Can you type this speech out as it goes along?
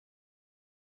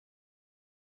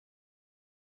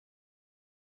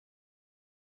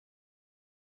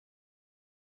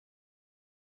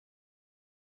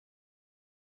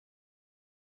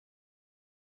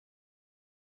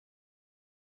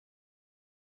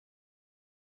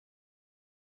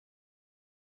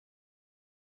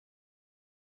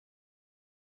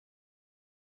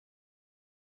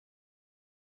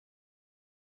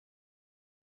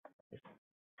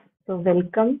So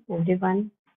welcome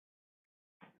everyone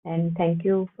and thank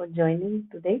you for joining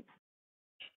today.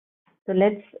 So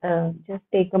let's just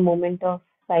take a moment of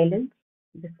silence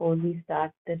before we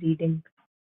start the reading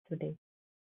today.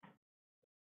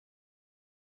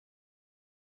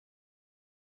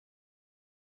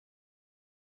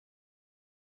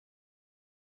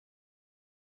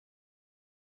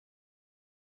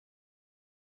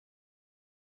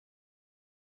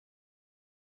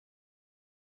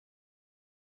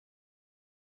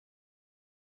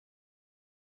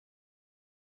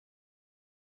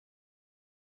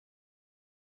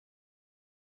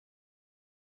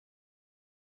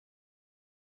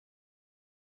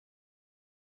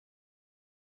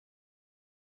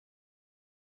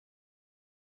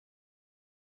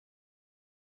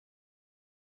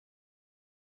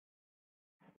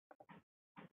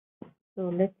 So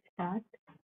let's start.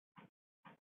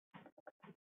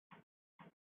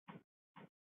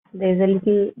 There's a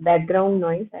little background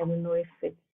noise. I don't know if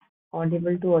it's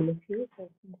audible to all of you. So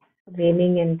it's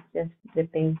raining and just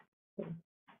dripping. So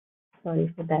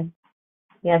sorry for that.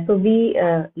 Yeah, so we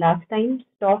last time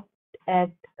stopped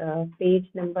at page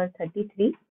number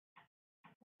 33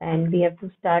 and we have to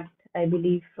start, I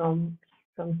believe, from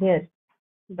here.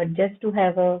 But just to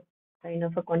have a kind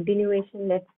of a continuation,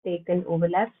 let's take an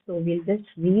overlap. So we'll just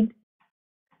read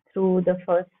through the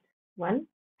first one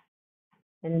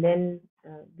and then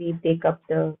we take up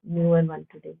the newer one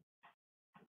today.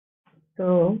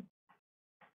 So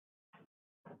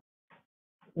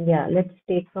yeah, let's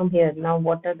take from here. Now,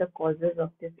 what are the causes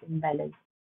of this imbalance?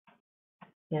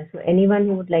 Yeah, so anyone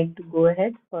who would like to go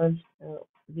ahead for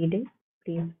reading,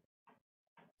 please.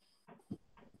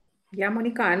 Yeah,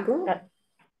 Monica, I'll go.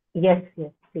 Yes,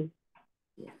 please.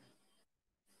 Yeah.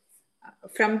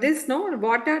 From this, no,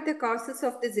 what are the causes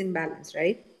of this imbalance,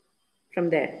 right? From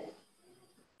there.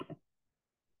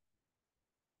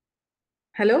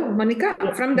 Hello,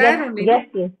 Monica, from there only. Yes.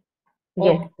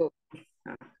 Okay.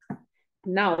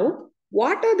 Now,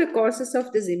 what are the causes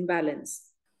of this imbalance?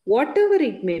 Whatever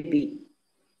it may be,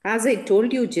 as I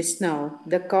told you just now,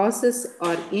 the causes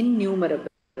are innumerable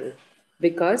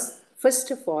because,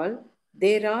 first of all,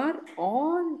 there are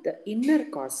all the inner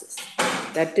causes,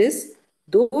 that is,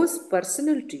 those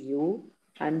personal to you,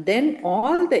 and then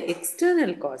all the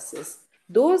external causes,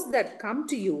 those that come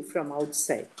to you from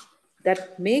outside.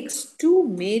 That makes two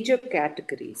major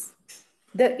categories.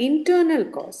 The internal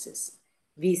causes.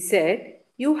 We said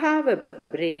you have a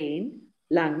brain,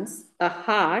 lungs, a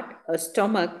heart, a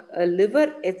stomach, a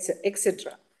liver,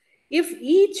 etc. If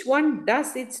each one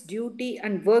does its duty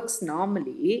and works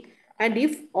normally, and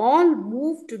if all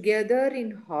move together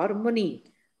in harmony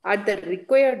at the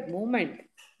required moment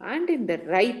and in the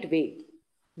right way,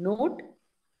 note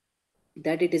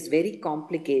that it is very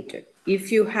complicated.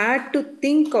 If you had to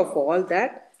think of all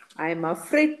that, I am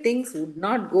afraid things would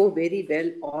not go very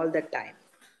well all the time.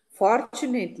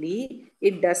 Fortunately,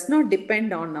 it does not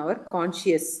depend on our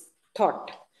conscious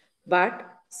thought, but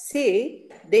say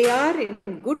they are in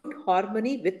good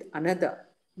harmony with another,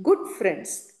 good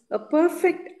friends, a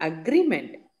perfect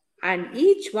agreement, and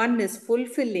each one is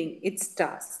fulfilling its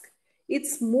task,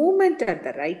 its movement at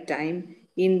the right time,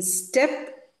 in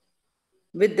step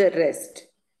with the rest,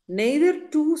 neither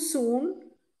too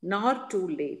soon nor too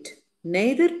late,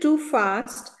 neither too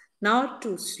fast nor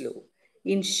too slow.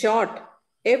 In short,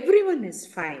 everyone is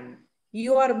fine.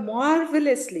 You are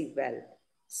marvelously well.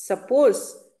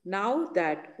 Suppose now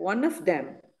that one of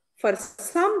them, for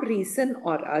some reason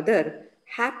or other,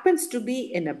 happens to be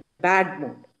in a bad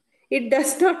mood. It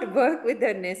does not work with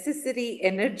the necessary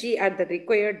energy at the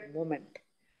required moment.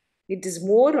 It is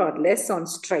more or less on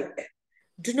strike.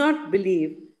 Do not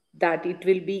believe that it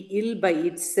will be ill by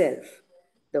itself.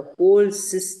 The whole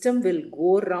system will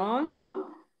go wrong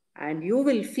and you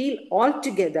will feel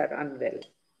altogether unwell.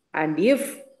 And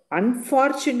if,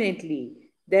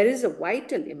 unfortunately, there is a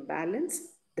vital imbalance,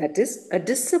 that is, a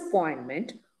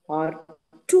disappointment or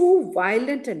too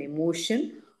violent an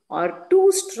emotion or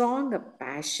too strong a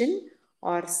passion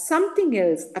or something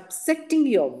else upsetting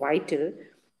your vital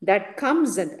that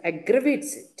comes and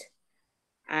aggravates it.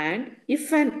 And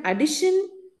if an addition,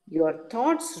 your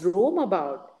thoughts roam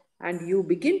about and you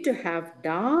begin to have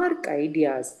dark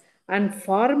ideas and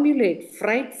formulate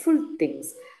frightful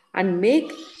things and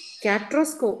make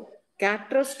catastrophic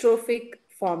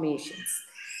formations,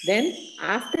 then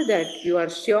after that you are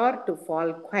sure to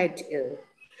fall quite ill.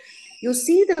 You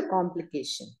see the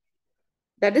complication.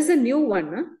 That is a new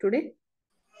one, huh, today?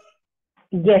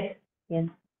 Yes.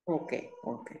 Okay.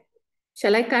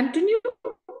 Shall I continue?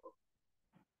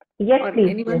 Yes, or please.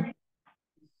 Anyone? Yes.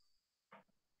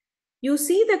 You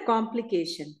see the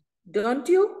complication, don't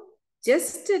you?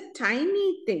 just a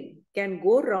tiny thing can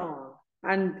go wrong,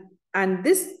 and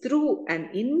this through an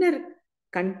inner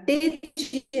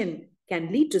contagion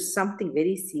can lead to something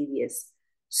very serious.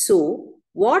 So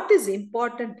what is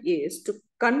important is to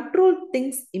control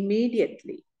things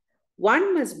immediately.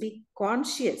 One must be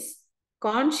conscious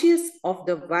of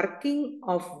the working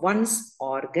of one's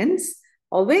organs,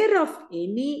 aware of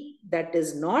any that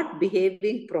is not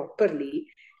behaving properly,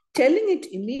 telling it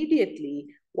immediately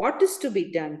what is to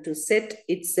be done to set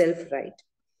itself right.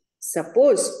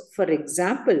 Suppose, for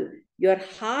example, your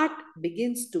heart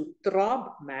begins to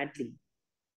throb madly,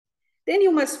 then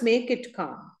you must make it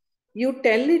calm. You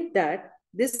tell it that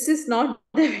this is not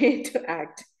the way to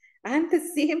act. And at the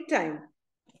same time,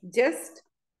 just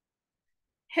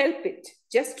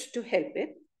just to help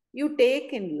it, you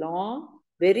take in long,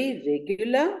 very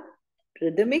regular,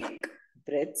 rhythmic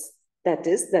breaths. That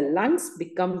is, the lungs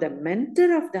become the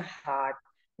mentor of the heart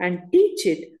and teach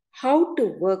it how to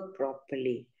work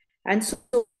properly, and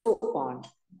so on.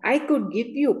 I could give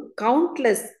you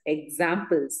countless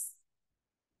examples.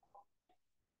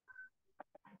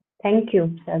 Thank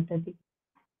you, Shadati.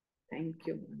 Thank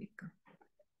you, Monica.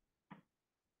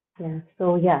 Yeah.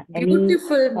 So yeah, any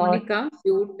Beautiful, thoughts? Monica.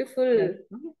 Beautiful. Yes.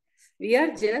 We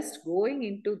are just going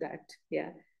into that.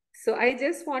 Yeah. So I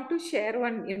just want to share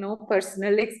one,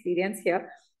 personal experience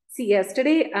here. See,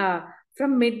 yesterday,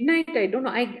 from midnight, I don't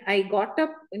know, I got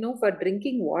up, for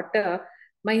drinking water.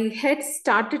 My head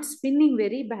started spinning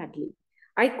very badly.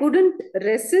 I couldn't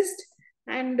resist.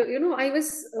 And, I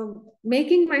was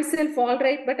making myself all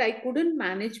right, but I couldn't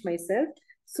manage myself.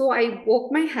 So I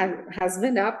woke my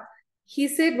husband up. He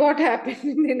said, "What happened?"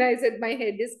 And then I said, "My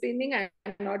head is spinning. I'm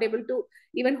not able to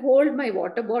even hold my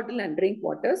water bottle and drink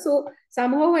water." So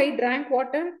somehow I drank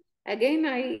water. Again,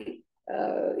 I,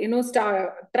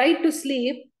 tried to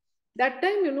sleep. That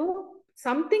time,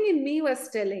 something in me was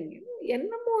telling,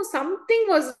 something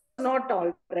was not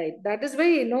all right. That is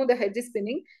why, the head is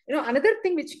spinning. Another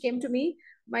thing which came to me,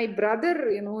 my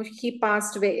brother, he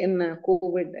passed away in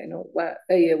COVID,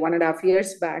 1.5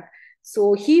 years back.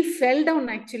 So he fell down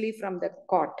actually from the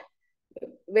cot.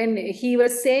 When he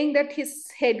was saying that his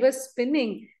head was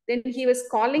spinning, then he was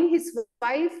calling his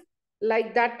wife.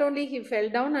 Like that only, he fell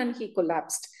down and he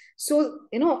collapsed. So,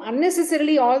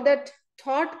 unnecessarily, all that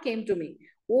thought came to me.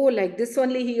 Oh, like this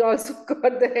only, he also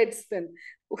got the head spin.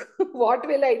 What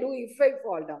will I do if I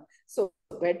fall down? So,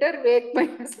 better wake my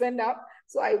husband up.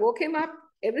 So, I woke him up.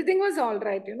 Everything was all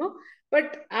right,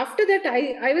 But after that,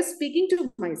 I was speaking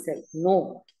to myself,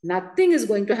 no, nothing is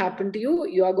going to happen to you.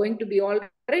 You are going to be all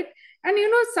right. And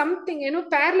something,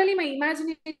 parallelly, my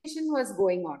imagination was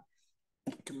going on.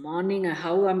 Morning,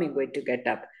 how am I going to get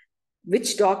up?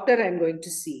 Which doctor I'm going to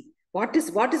see? What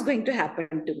is going to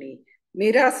happen to me?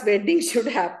 Mira's wedding should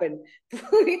happen.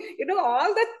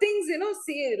 All the things,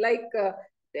 see, like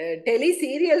tele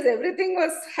serials, everything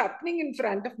was happening in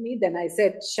front of me. Then I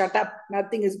said, "Shut up!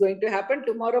 Nothing is going to happen.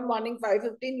 Tomorrow morning,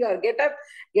 5:15, you are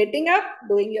getting up,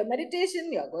 doing your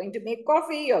meditation. You are going to make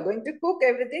coffee. You are going to cook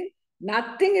everything.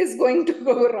 Nothing is going to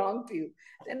go wrong to you."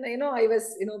 Then I was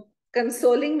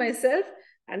consoling myself,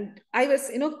 and I was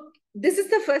this is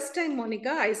the first time,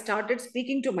 Monica, I started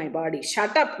speaking to my body.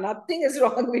 Shut up, nothing is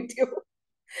wrong with you.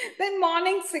 Then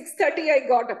morning 6:30, I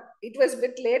got up. It was a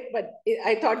bit late, but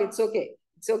I thought it's okay.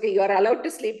 It's okay. You are allowed to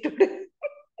sleep today.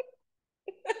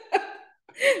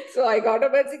 So I got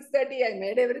up at 6:30. I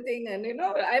made everything, and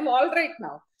I'm all right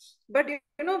now. But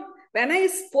when I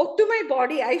spoke to my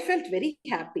body, I felt very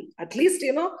happy. At least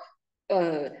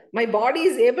my body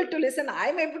is able to listen.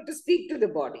 I'm able to speak to the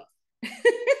body.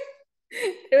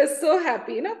 I was so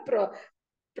happy,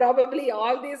 probably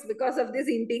all this because of this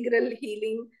integral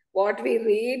healing, what we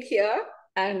read here.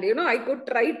 And, I could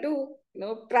try to,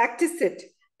 practice it.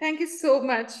 Thank you so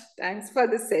much. Thanks for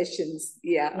the sessions.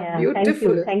 Yeah, Yeah, thank you.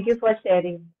 beautiful. Thank you for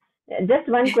sharing. Just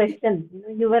one question.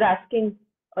 You were asking,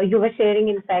 or you were sharing,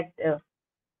 in fact,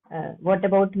 what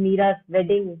about Mira's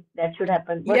wedding that should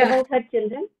happen? What Yeah. about her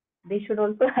children? They should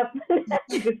also happen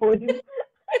before you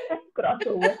cross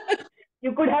over.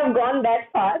 You could have gone that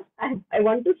far. I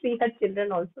want to see her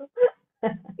children also.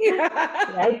 Yeah,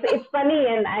 Yeah. it's funny,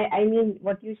 and I mean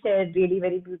what you shared really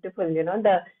very beautiful.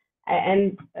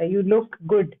 And you look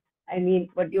good. I mean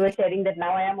what you were sharing, that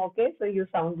now I am okay, so you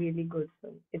sound really good.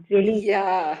 So it's really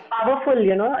Yeah. powerful,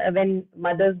 when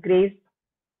Mother's grace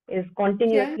is Yeah.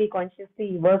 continuously, consciously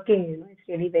working. It's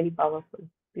really very powerful,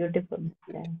 beautiful.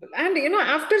 Yeah. And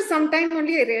after some time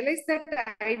only I realized that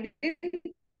I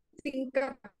didn't think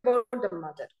about the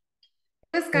mother.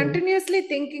 I was Hmm. continuously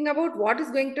thinking about what is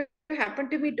going to happen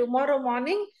to me tomorrow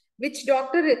morning, which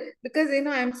doctor, because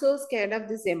I'm so scared of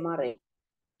this MRI.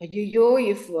 Yo,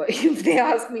 if they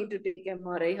ask me to take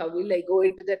MRI, how will I go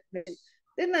into that machine?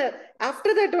 Then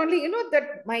after that only,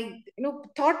 that my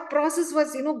thought process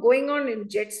was going on in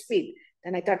jet speed.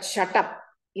 Then I thought, shut up,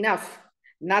 enough,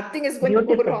 nothing is going to go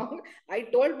Beautiful, wrong. I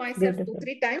told myself two, beautiful,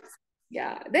 three times.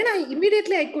 Yeah. Then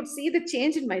I could see the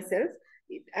change in myself.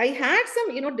 I had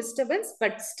some disturbance,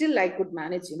 but still I could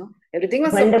manage. Everything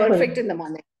was so wonderful, perfect in the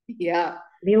morning. Yeah,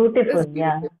 it was beautiful.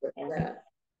 Yeah, beautiful. yeah.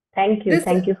 Yeah. This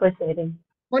Thank you for sharing.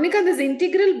 Monica, this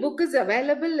integral book is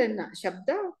available in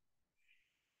Shabda.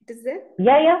 It is there?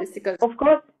 Yeah, yeah, Physical. of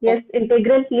course. Oh, Yes,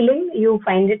 integral healing, you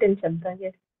find it in Shabda.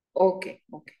 Yes. okay,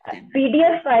 okay. Then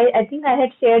PDF, I think I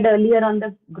had shared earlier on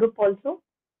the group also.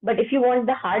 But if you want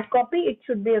the hard copy, it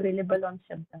should be available on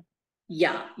Shabda.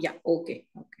 yeah, yeah. Okay,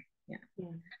 okay. Yeah.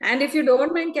 Yeah. And if you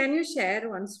don't mind, can you share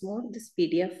once more this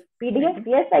PDF? PDF,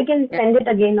 Maybe. yes, I can Yeah, send it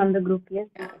again on the group. Yes.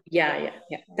 yeah, yeah, yeah,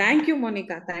 yeah. Thank you,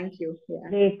 Monica. Thank you. Yeah.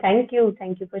 Great. Thank you.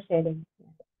 Thank you for sharing.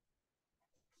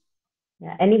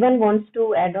 Yeah. Anyone wants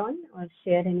to add on or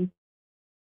share any?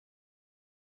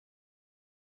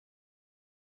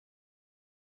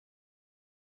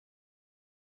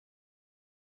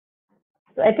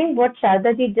 So I think what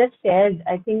Shardaji just shared,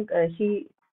 I think she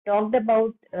talked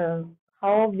about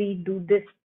how we do this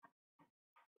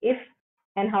if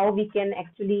and how we can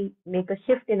actually make a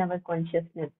shift in our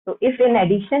consciousness. So if in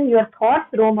addition your thoughts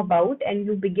roam about and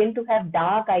you begin to have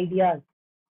dark ideas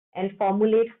and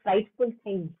formulate frightful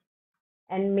things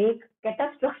and make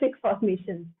catastrophic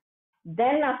formations,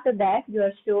 then after that you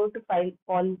are sure to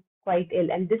fall quite ill.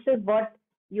 And this is what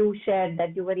you shared,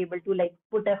 that you were able to like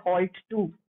put a halt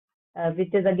to,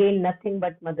 which is again nothing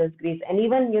but Mother's grace. And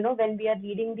even when we are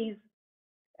reading these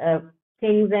uh,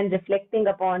 things and reflecting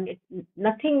upon it,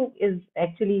 nothing is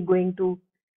actually going to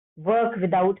work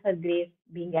without her grace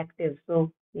being active.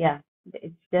 So yeah,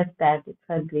 it's just that it's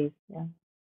her grace. Yeah,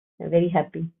 I'm very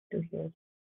happy to hear.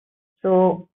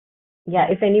 So yeah,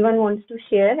 if anyone wants to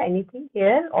share anything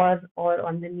here or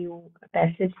on the new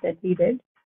passage that we read,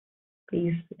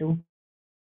 please do.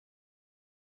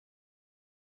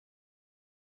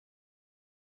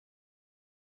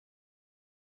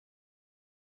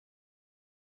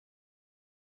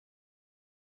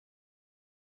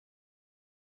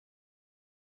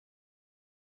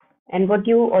 And what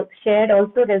you shared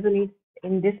also resonates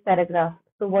in this paragraph.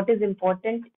 So, what is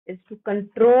important is to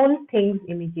control things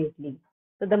immediately.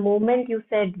 So, the moment you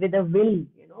said with a will,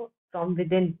 from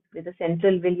within, with a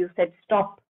central will, you said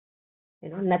stop,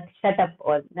 not shut up,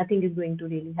 or nothing is going to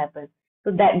really happen.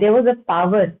 So, that there was a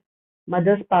power,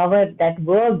 Mother's power that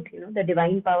worked, the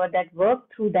divine power that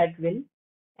worked through that will.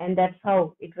 And that's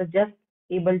how it was just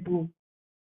able to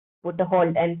put a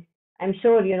halt. And I'm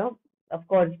sure, of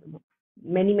course,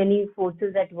 many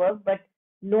forces at work, but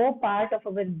no part of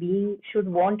our being should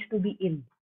want to be ill.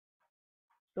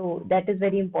 So that is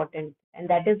very important. And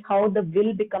that is how the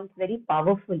will becomes very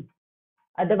powerful.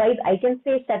 Otherwise, I can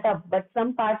say shut up, but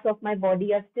some parts of my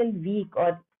body are still weak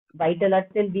or vital are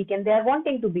still weak and they are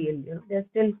wanting to be ill. They're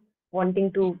still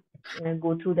wanting to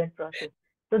go through that process.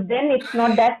 So then it's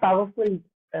not that powerful,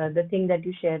 the thing that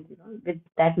you shared, with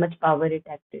that much power it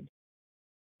acted.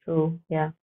 So,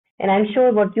 yeah. And I'm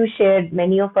sure what you shared,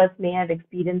 many of us may have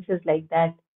experiences like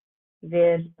that,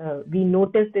 where we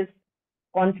notice this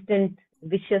constant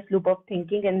vicious loop of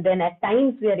thinking, and then at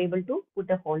times we are able to put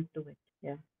a halt to it.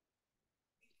 Yeah.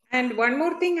 And one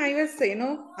more thing, I was,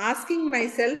 asking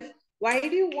myself, why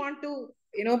do you want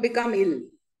to, become ill?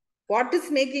 What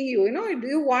is making you, do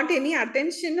you want any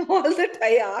attention? All that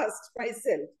I asked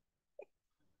myself.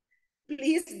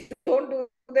 Please don't do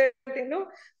that,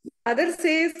 Mother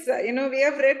says, we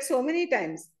have read so many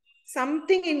times.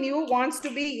 Something in you wants to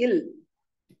be ill,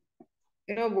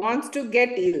 wants to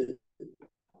get ill.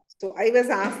 So I was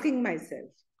asking myself,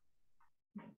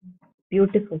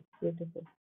 Beautiful, beautiful.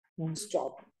 Yeah.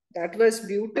 stop. That was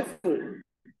beautiful.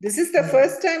 This is the Mm.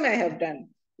 first time I have done.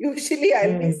 Usually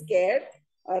I'll be Mm. scared,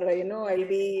 or I'll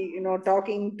be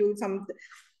talking to some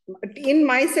in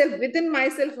myself, within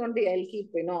myself only. I'll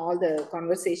keep all the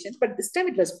conversations, but this time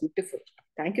it was beautiful.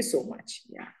 Thank you so much.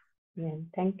 Yeah. Yeah.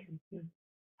 Thank you. Yeah.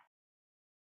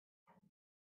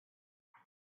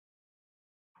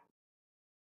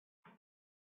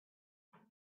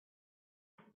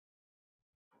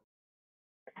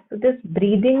 So this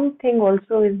breathing thing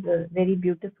also is very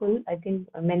beautiful. I think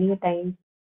many a times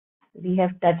we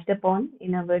have touched upon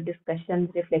in our discussions,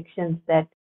 reflections, that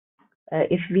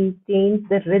if we change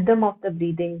the rhythm of the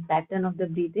breathing, pattern of the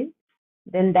breathing,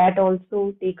 then that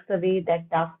also takes away that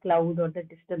dark cloud or the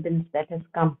disturbance that has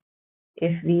come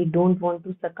if we don't want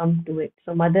to succumb to it.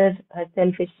 So, Mother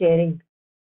herself is sharing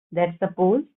that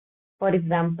suppose For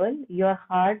example, your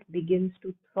heart begins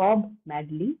to throb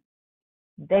madly,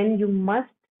 then you must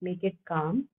make it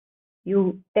calm.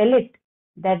 You tell it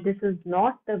that this is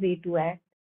not the way to act,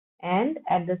 and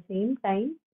at the same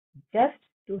time, just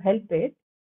to help it,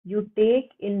 you take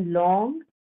in long,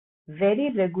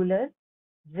 very regular,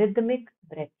 rhythmic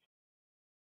breaths.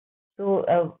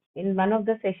 So, in one of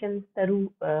the sessions, Taru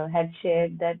had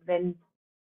shared that when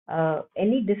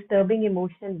any disturbing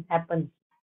emotion happens,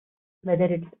 whether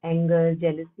it's anger,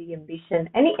 jealousy, ambition,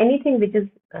 anything which is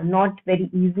not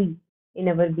very easy in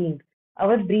our being,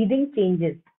 our breathing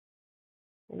changes.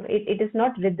 It is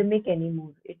not rhythmic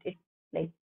anymore. It like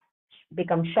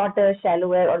becomes shorter,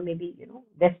 shallower, or maybe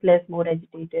restless, more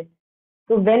agitated.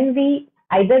 So when we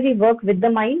either we work with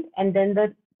the mind and then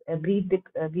the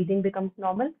breathing becomes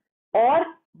normal, or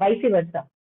vice versa.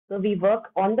 So we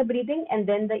work on the breathing and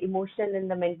then the emotion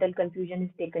and the mental confusion is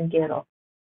taken care of.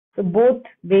 So both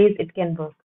ways it can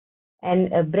work.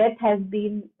 And breath has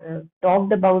been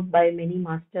talked about by many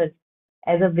masters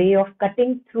as a way of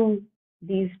cutting through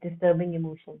these disturbing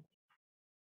emotions.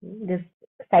 This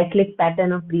cyclic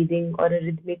pattern of breathing or a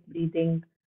rhythmic breathing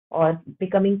or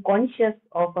becoming conscious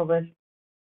of our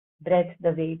breath,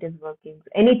 the way it is working,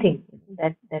 anything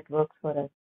that works for us.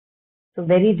 So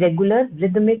very regular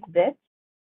rhythmic breath,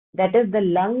 that is the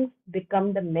lungs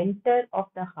become the mentor of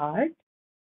the heart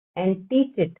and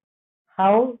teach it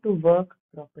how to work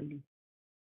properly.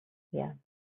 Yeah.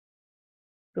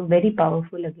 So very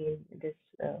powerful again, this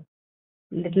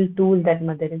little tool that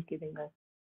Mother is giving us.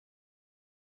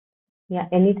 Yeah,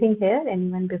 anything here?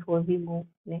 Anyone before we move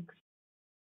next?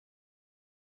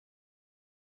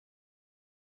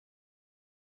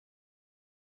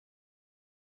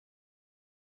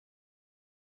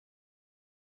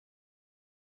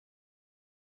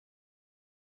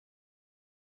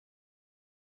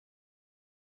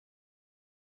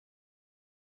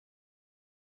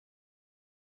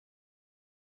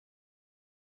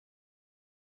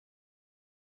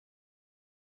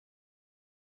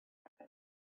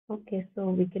 Okay, so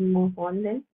we can move on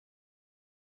then.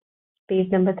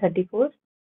 Page number 34.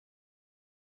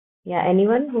 Yeah,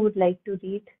 anyone who would like to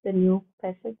read the new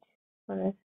passage for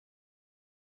us?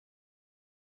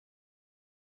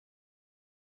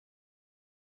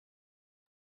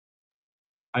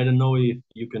 I don't know if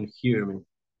you can hear me.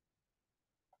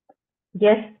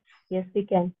 Yes, yes, we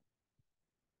can.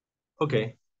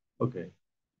 Okay, okay,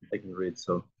 I can read.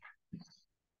 So,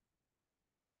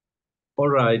 all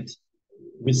right,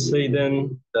 we say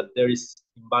then that there is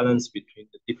imbalance between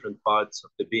the different parts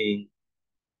of the being,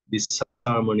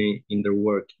 disharmony in their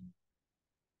working.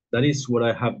 That is what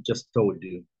I have just told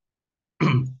you.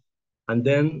 And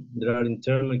then there are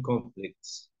internal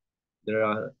conflicts.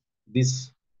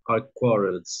 These are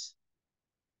quarrels.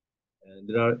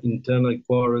 There are internal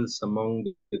quarrels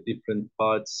among the different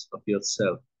parts of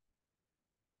yourself.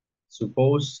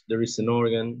 Suppose there is an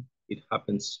organ, it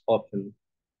happens often,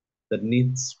 that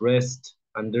needs rest,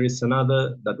 and there is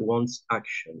another that wants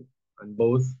action, and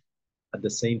both at the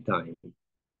same time.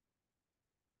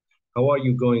 How are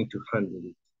you going to handle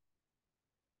it?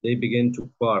 They begin to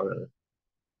quarrel.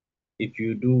 If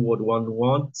you do what one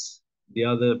wants, the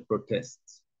other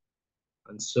protests.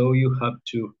 And so you have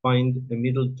to find a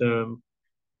middle term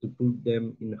to put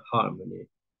them in harmony.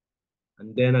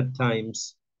 And then at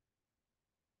times,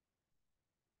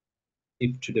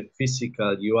 if to the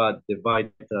physical you add the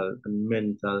vital and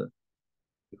mental,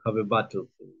 you have a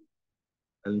battlefield.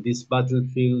 And this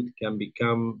battlefield can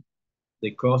become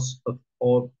the cause of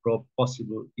all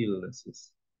possible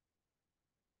illnesses.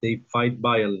 They fight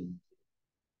violently.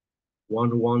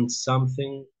 One wants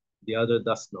something, the other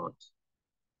does not.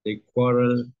 They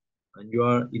quarrel, and you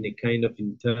are in a kind of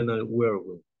internal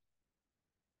whirlwind.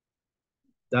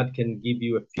 That can give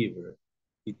you a fever.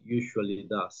 It usually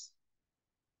does.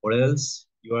 Or else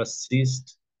you are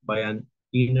seized by an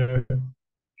inner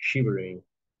shivering,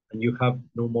 and you have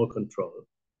no more control.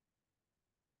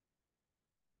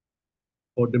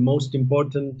 For the most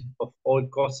important of all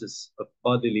causes of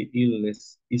bodily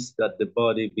illness is that the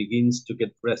body begins to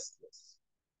get restless.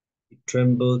 It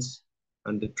trembles,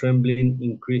 and the trembling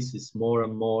increases more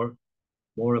and more,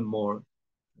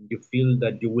 and you feel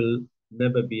that you will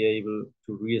never be able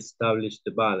to re-establish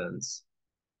the balance.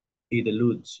 It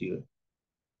eludes you.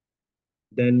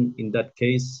 Then, in that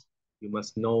case, you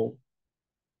must know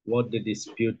what the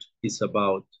dispute is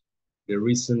about, the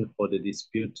reason for the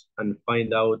dispute, and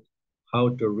find out how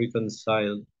to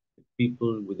reconcile the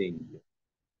people within you.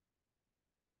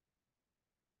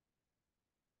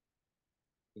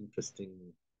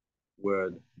 Interesting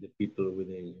word, the people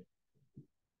within you.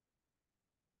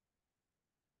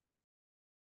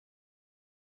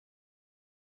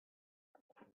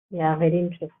 Yeah, very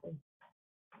interesting.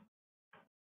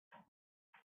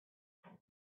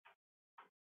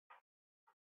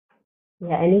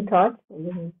 Yeah, any thoughts?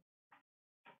 Mhm.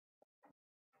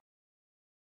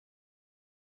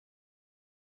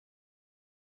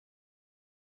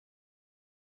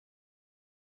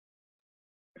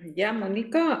 Yeah,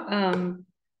 Monica,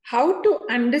 how to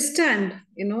understand,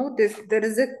 this, there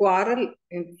is a quarrel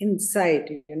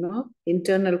inside,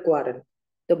 internal quarrel.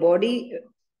 The body,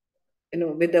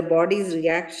 with the body's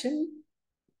reaction,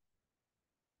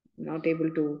 not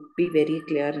able to be very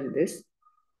clear in this.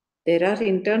 There are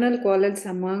internal quarrels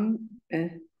among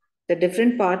the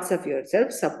different parts of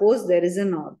yourself. Suppose there is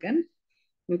an organ,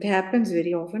 it happens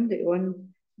very often. The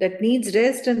one that needs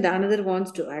rest and the another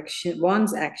wants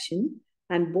action,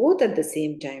 and both at the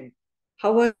same time.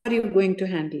 How are you going to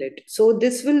handle it? So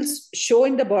this will show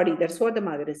in the body. That's what the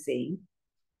mother is saying.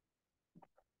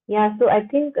 Yeah, so I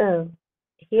think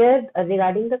here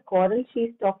regarding the quarrel, she's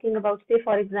talking about, say,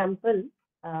 for example,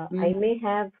 I Mm, may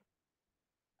have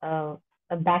uh,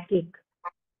 a backache,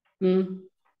 mm,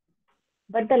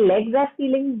 but the legs are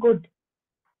feeling good.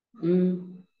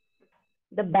 mm,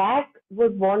 The back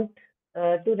would want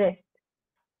to rest,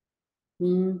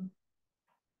 mm,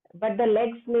 but the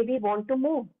legs maybe want to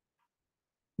move.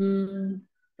 mm,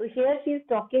 So here she's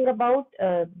talking about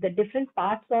the different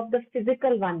parts of the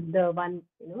physical one, the one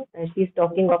she's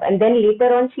talking of, and then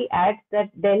later on she adds that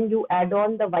then you add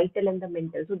on the vital and the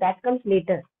mental. So that comes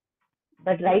later.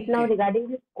 But right now okay. regarding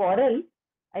this quarrel,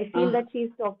 I feel Ah, that she's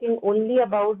talking only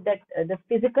about that the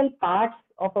physical parts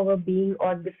of our being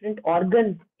or different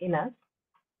organs in us.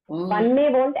 One oh, may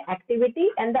want activity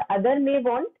and the other may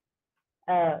want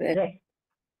that, rest.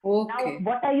 Now, okay.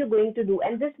 what are you going to do?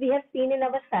 And this we have seen in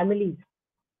our families.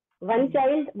 One Mm,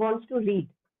 child wants to read,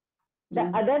 the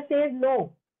mm, other says,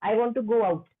 no, I want to go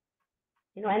out.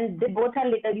 And they both are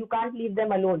little, you can't leave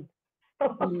them alone.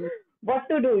 mm, What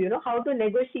to do, how to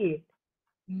negotiate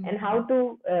and how mm.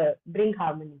 to bring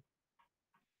harmony.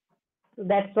 So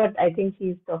that's what I think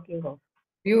she's talking of.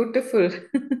 Beautiful.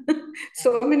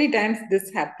 So many times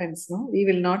this happens, no? We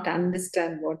will not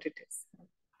understand what it is.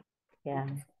 Yeah.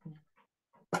 Beautiful.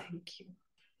 Thank you.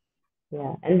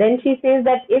 Yeah. And then she says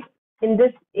that if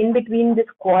in between this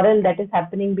quarrel that is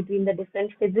happening between the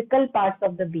different physical parts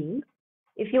of the being,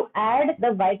 if you add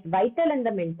the vital and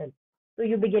the mental, so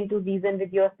you begin to reason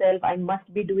with yourself, I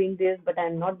must be doing this, but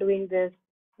I'm not doing this.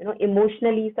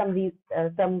 Emotionally,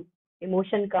 some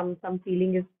emotion comes, some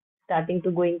feeling is starting to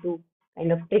going to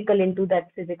kind of trickle into that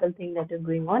physical thing that is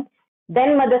going on.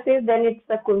 Then mother says, then it's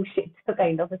a it's a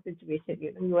kind of a situation.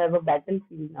 You have a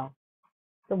battlefield now.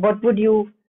 So what would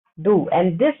you do?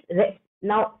 And this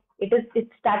now it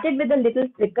started with a little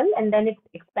trickle and then it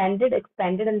expanded,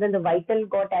 and then the vital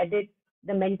got added,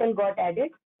 the mental got added,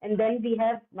 and then we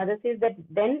have mother says that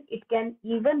then it can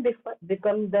even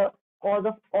become the cause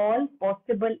of all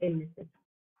possible illnesses.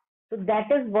 So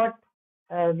that is what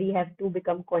we have to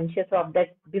become conscious of,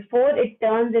 that before it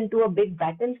turns into a big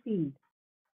battlefield,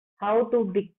 how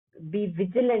to be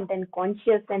vigilant and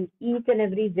conscious, and each and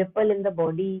every ripple in the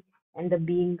body and the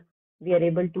being we are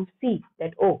able to see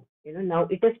that, oh, now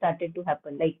it has started to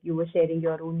happen, like you were sharing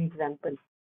your own example,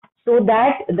 so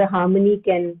that the harmony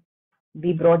can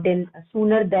be brought in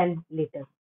sooner than later.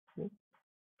 Yeah.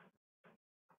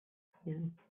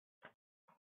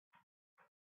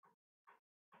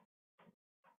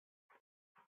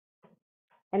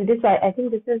 And this I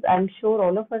think this is, I'm sure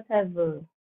all of us have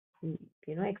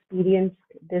experienced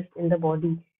this in the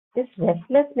body, this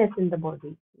restlessness in the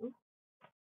body.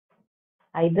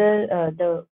 Either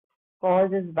the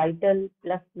cause is vital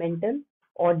plus mental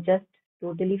or just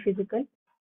totally physical,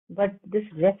 but this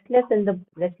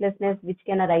restlessness which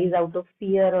can arise out of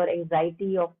fear or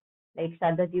anxiety of, like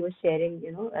Sadat you were sharing,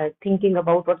 thinking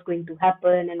about what's going to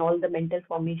happen and all the mental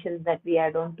formations that we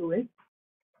add on to it.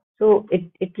 So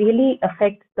it really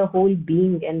affects the whole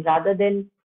being, and rather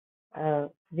than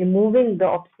removing the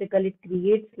obstacle, it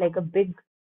creates like a big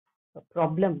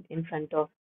problem in front of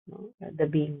the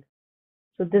being.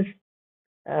 So this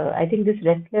I think this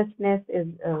restlessness is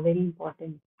very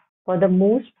important. For the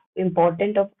most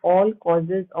important of all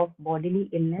causes of bodily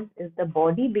illness is the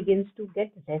body begins to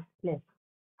get restless.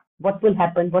 What will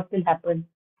happen? What will happen?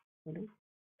 You know,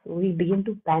 so we begin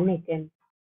to panic, and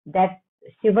that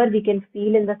shiver we can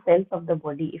feel in the cells of the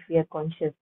body if we are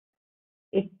conscious.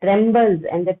 It trembles,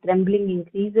 and the trembling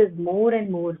increases more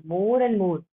and more, more and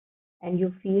more, and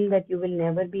you feel that you will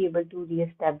never be able to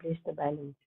re-establish the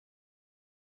balance.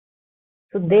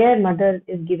 So their mother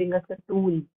is giving us a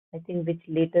tool, I think, which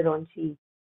later on she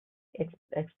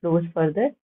explores further.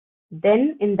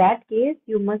 Then in that case,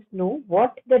 you must know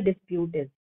what the dispute is.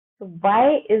 So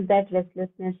why is that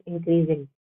restlessness increasing?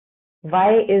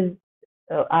 Why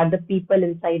are the people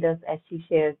inside us, as she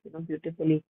shares,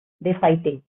 beautifully, they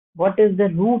fighting? What is the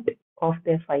root of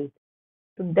their fight?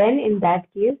 So then, in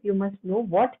that case, you must know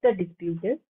what the dispute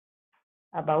is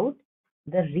about,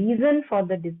 the reason for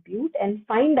the dispute, and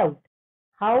find out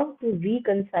how to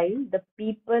reconcile the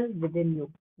people within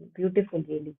you. Beautiful,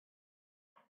 really.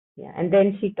 Yeah. And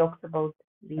then she talks about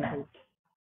reasons.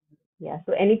 Yeah.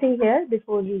 So anything here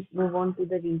before we move on to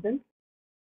the reasons?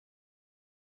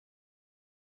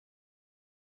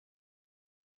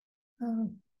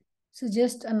 So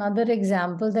just another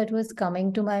example that was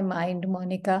coming to my mind,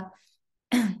 Monica,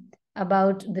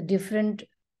 about the different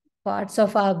parts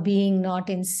of our being not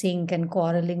in sync and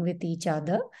quarreling with each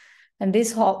other. And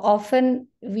this often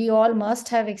we all must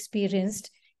have experienced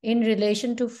in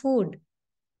relation to food.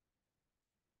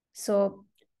 So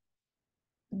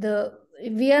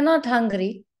we are not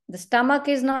hungry, the stomach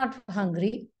is not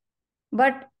hungry,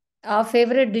 but our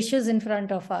favorite dish is in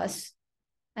front of us.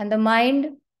 And the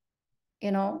mind,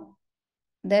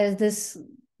 there's this,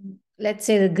 let's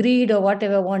say, the greed or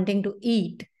whatever, wanting to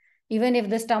eat. Even if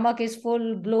the stomach is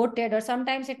full, bloated, or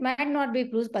sometimes it might not be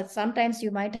plus, but sometimes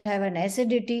you might have an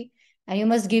acidity and you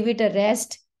must give it a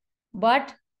rest.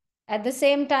 But at the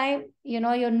same time,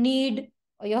 your need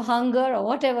or your hunger or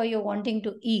whatever you're wanting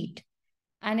to eat.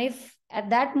 And if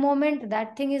at that moment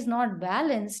that thing is not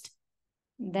balanced,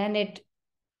 then it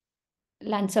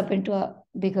lands up into a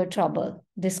bigger trouble,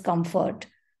 discomfort.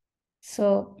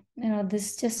 So,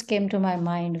 this just came to my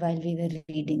mind while we were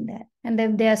reading that. And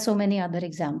then there are so many other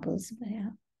examples. But yeah.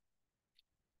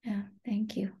 Yeah.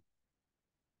 Thank you.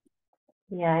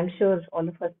 Yeah, I'm sure all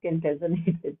of us can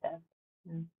resonate with that.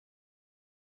 Yeah.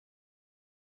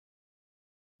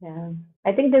 Yeah.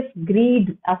 I think this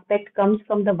greed aspect comes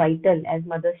from the vital, as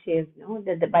Mother shares,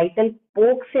 that the vital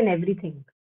pokes in everything.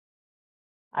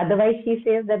 Otherwise, she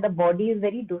says that the body is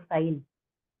very docile.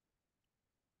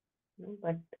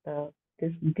 But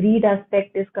this greed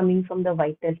aspect is coming from the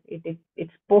vital.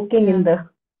 It's poking in the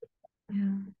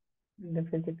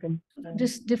physical.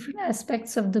 Just different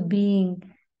aspects of the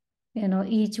being,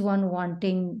 each one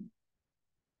wanting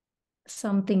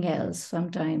something else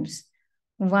sometimes.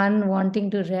 One wanting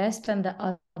to rest and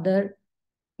the other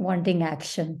wanting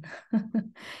action.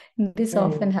 This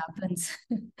often happens.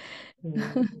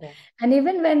 Yeah. And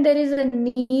even when there is a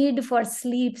need for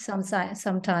sleep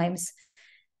sometimes,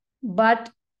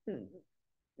 but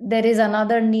there is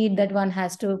another need that one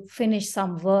has to finish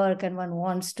some work and one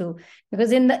wants to,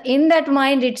 because in that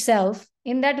mind itself,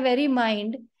 in that very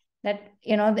mind, that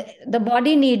the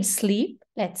body needs sleep,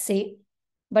 let's say,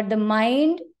 but the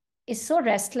mind is so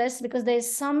restless because there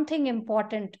is something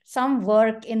important, some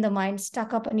work in the mind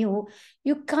stuck up, and you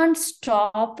can't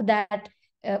stop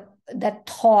uh, that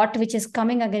thought which is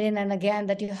coming again and again,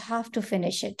 that you have to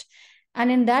finish it.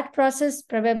 And in that process,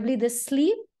 probably the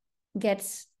sleep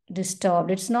gets disturbed.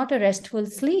 It's not a restful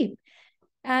sleep.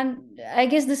 And I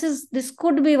guess this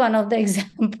could be one of the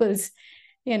examples,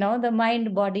 the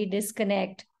mind body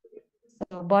disconnect.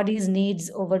 So body's needs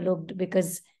overlooked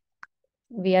because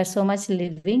we are so much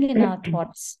living in our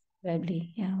thoughts,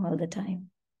 probably, all the time.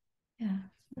 Yeah.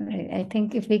 I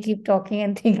think if we keep talking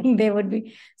and thinking, there would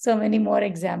be so many more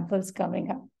examples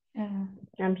coming up. Yeah.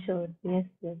 I'm sure. Yes.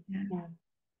 Yeah.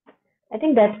 I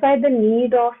think that's why the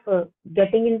need of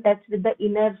getting in touch with the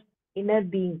inner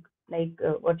being, like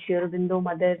what Sri Aurobindo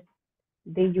Mother,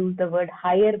 they use the word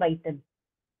higher vital.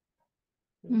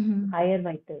 Higher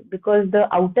vital, because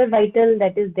the outer vital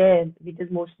that is there, which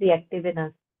is mostly active in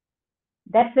us,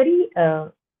 that's very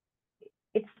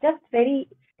it's just very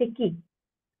sticky.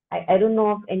 I don't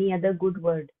know of any other good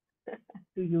word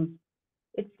to use.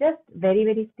 It's just very,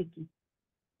 very sticky.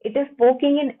 It is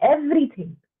poking in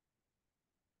everything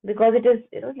because it is,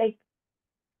 like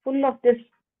full of this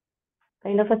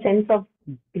kind of a sense of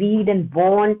greed and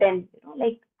want and,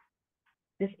 like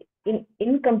this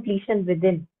incompletion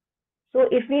within. So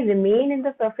if we remain in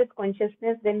the surface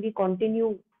consciousness, then we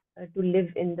continue to live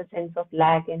in the sense of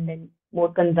lack and then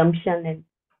more consumption, and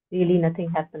really nothing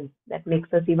happens. That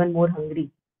makes us even more hungry.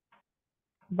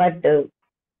 But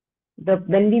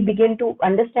when we begin to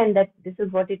understand that this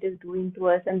is what it is doing to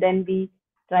us, and then we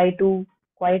try to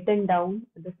quieten down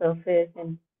the surface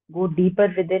and go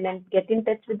deeper within and get in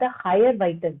touch with the higher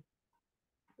vital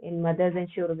in Mother's and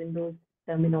Sri Aurobindo's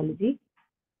terminology,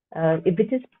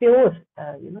 which is pure.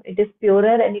 It is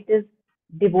purer and it is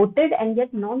devoted and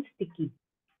yet non-sticky.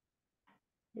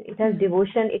 It has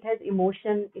devotion, it has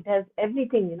emotion, it has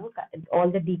everything, all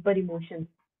the deeper emotions.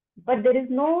 But there is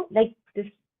no like this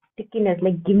stickiness,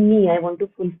 like give me, I want to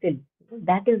fulfill.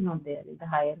 That is not there in the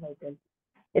higher vital.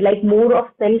 like more of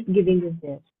self-giving is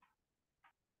there.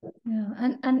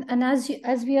 Yeah, and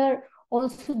as we are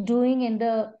also doing in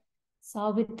the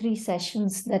Savitri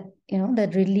sessions, that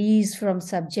that release from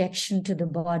subjection to the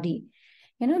body,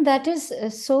 that is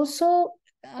so.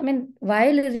 I mean,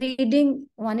 while reading,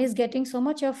 one is getting so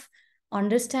much of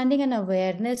understanding and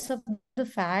awareness of the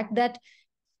fact that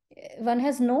one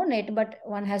has known it, but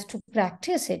one has to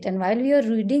practice it. And while you are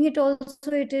reading it,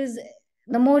 also it is,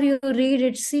 the more you read,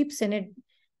 it seeps in it.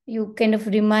 You kind of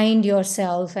remind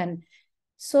yourself, and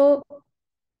so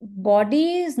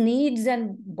body's needs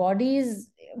and body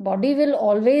will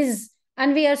always,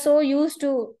 and we are so used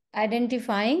to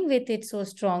identifying with it so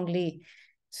strongly,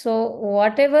 so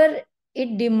whatever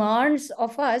it demands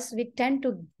of us, we tend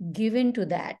to give in to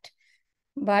that.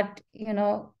 But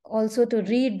also to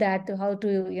read that, to how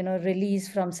to release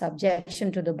from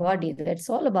subjection to the body, that's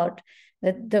all about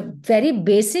that. The very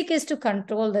basic is to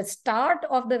control. The start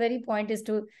of the very point is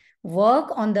to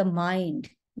work on the mind,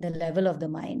 the level of the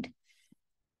mind.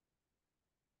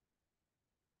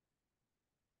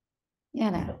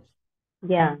 Yeah.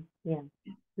 Yeah,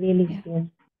 really, yes.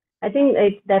 I think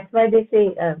that's why they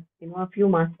say, a few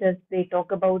masters, they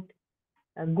talk about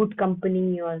good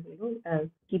company, or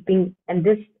keeping, and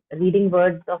this reading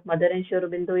words of Mother and Sri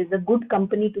Aurobindo is a good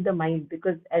company to the mind,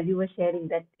 because as you were sharing,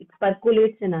 that it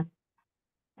percolates in us,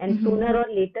 and sooner or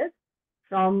later,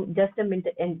 from just a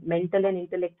mental and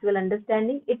intellectual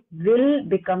understanding, it will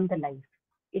become the life.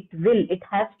 It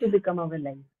has to become our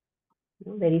life,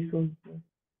 very soon.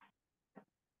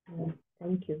 Yeah.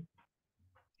 Thank you.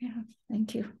 Yeah,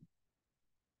 thank you.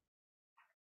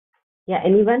 Yeah,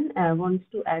 anyone wants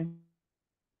to add?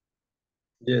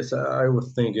 Yes, I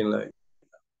was thinking like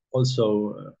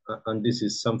also, and this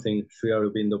is something Sri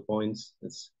Aurobindo points.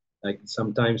 It's like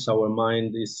sometimes our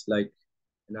mind is like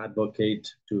an advocate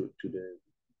to the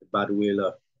bad will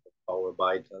of our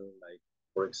vital. Like,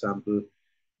 for example,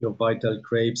 your vital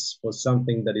craves for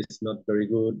something that is not very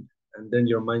good, and then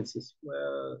your mind says,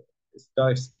 well, it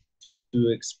starts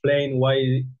to explain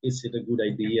why is it a good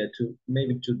idea to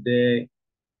maybe today,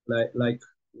 like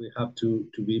we have to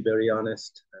be very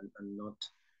honest, and not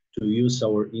to use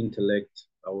our intellect,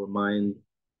 our mind,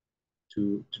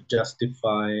 to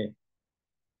justify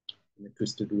in a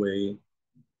twisted way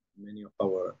many of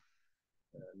our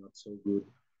not so good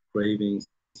cravings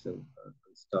and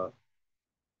stuff.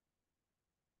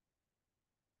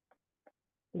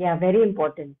 Yeah, very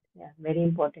important. Yeah, very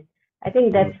important. I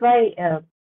think that's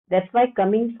why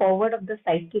coming forward of the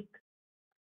psychic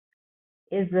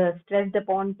is stressed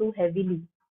upon too heavily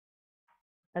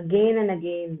again and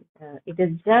again. It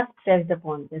is just stressed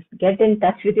upon. Just get in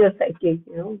touch with your psychic.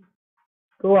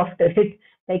 Go after it,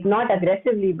 like not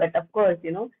aggressively, but of course,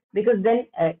 because then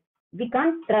we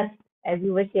can't trust, as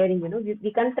you were sharing.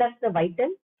 We can't trust the vital.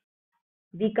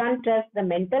 We can't trust the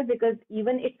mental, because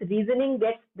even its reasoning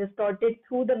gets distorted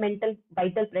through the mental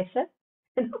vital pressure.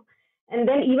 And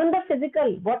then even the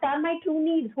physical, what are my true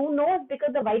needs? Who knows? Because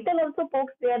the vital also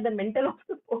pokes there, the mental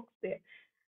also pokes there.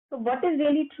 So what is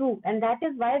really true? And that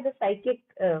is why the psychic,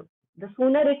 the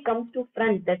sooner it comes to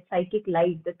front, that psychic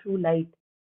light, the true light,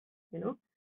 you know,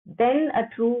 then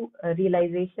a true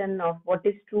realization of what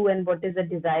is true and what is a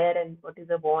desire and what is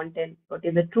a want and what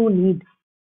is a true need,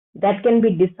 that can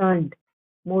be discerned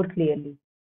more clearly.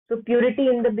 So purity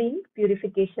in the being,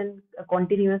 purification, a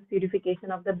continuous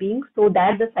purification of the being, so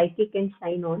that the psychic can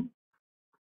shine on,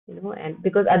 and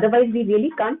because otherwise we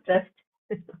really can't trust.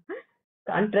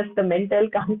 Can't trust the mental,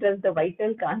 can't trust the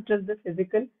vital, can't trust the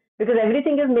physical, because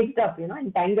everything is mixed up,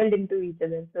 entangled into each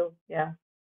other. So yeah,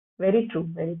 very true,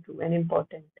 and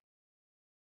important.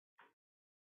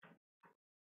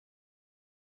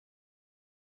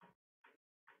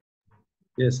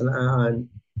 Yes, and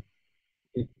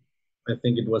it, I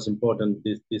think it was important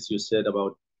this you said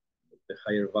about the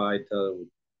higher vital,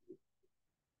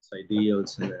 its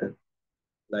ideals, and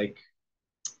like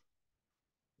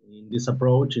in this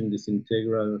approach, in this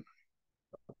integral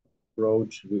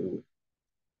approach,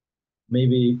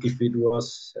 maybe if it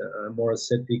was a more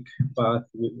ascetic path,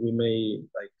 we may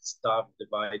like stop the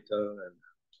vital and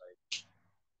like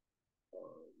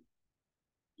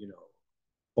you know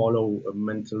follow a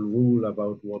mental rule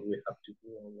about what we have to do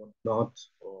and what not,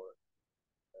 or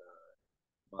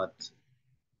but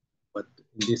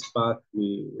in this path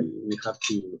we have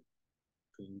to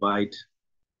invite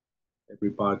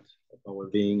every part of our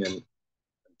being, and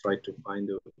try to find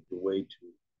a way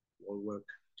to all work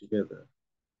together.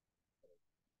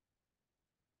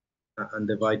 And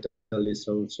the vital is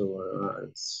also a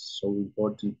so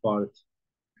important part.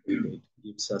 It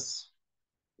gives us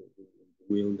the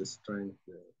will, the strength.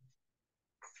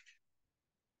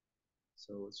 So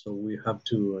So we have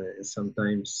to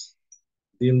sometimes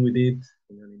deal with it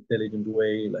in an intelligent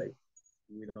way. Like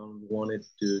we don't want it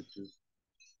to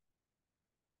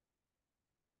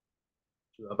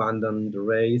abandon the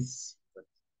race, but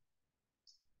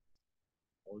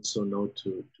also know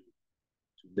to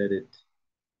let it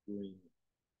ruin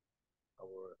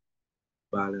our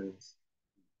balance.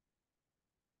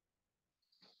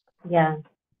 Yeah,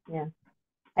 yeah.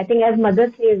 I think as mother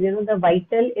says, the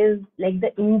vital is like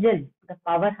the engine, the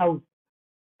powerhouse.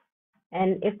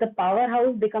 And if the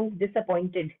powerhouse becomes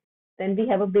disappointed, then we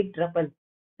have a big trouble.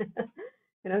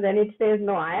 Then it says,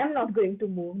 no, I am not going to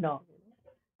move now.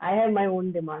 I have my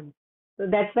own demands. So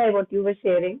that's why what you were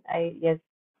sharing, yes,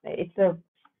 it's a,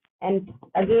 and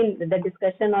again, the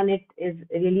discussion on it is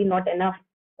really not enough.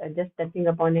 Just touching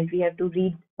upon it, we have to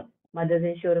read Mothers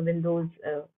and Sri Aurobindo's,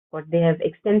 what they have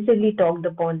extensively talked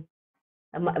upon.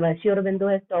 Sri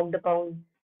Aurobindo has talked upon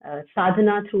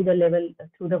sadhana through the level,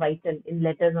 through the vital in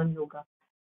letters on yoga.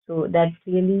 So that's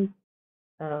really,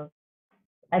 uh,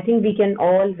 I think we can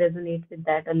all resonate with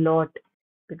that a lot,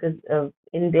 because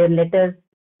in their letters,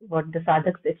 what the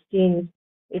sadhaks exchange,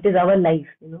 it is our life,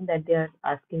 that they are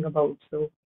asking about.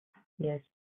 So yes,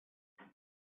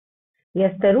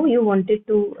 yes, Taru, you wanted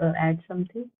to add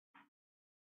something?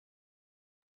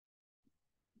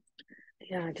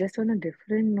 Yeah, just on a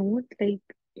different note, like,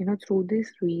 through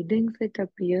these readings, it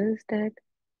appears that,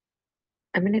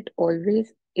 I mean, it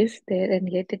always is there,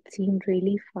 and yet it seemed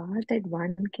really far that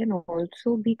one can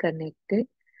also be connected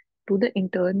to the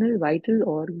internal vital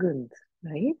organs,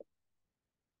 right?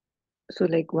 So,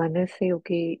 like, one is say,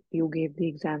 okay, you gave the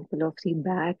example of the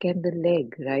back and the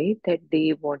leg, right? That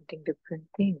they wanting different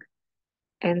things.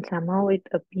 And somehow it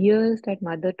appears that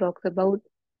mother talks about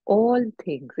all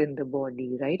things in the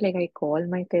body, right? Like, I call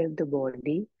myself the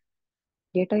body,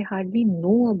 yet I hardly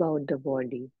know about the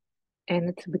body. And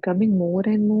it's becoming more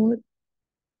and more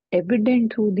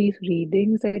evident through these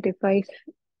readings that if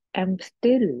am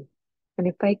still and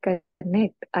if I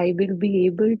connect, I will be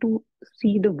able to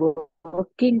see the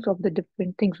workings of the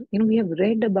different things. We have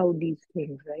read about these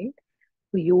things, right?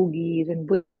 So yogis and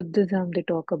Buddhism, they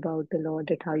talk about a lot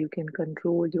that how you can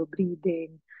control your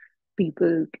breathing.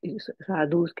 People,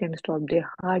 sadhus can stop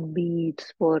their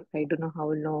heartbeats for I don't know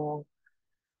how long.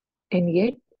 And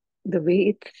yet, the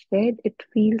way it's said, it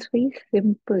feels very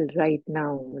simple right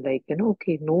now. Like,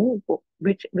 okay, no,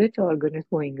 which organ is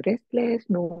going restless?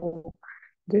 No,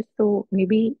 this. So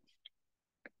maybe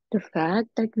the fact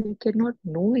that we cannot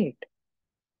know it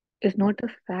is not a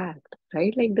fact,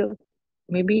 right? Like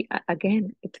maybe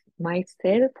again, it's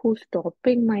myself who's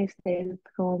stopping myself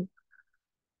from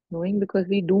knowing, because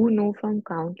we do know from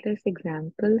countless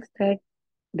examples that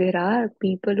there are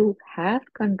people who have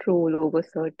control over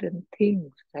certain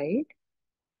things, right?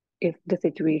 If the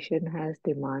situation has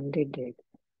demanded it.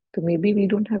 So maybe we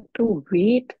don't have to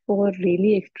wait for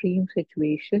really extreme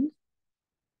situations.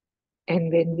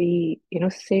 And when we,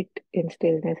 sit in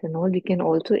stillness and all, we can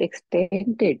also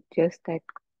extend it just that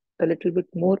a little bit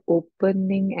more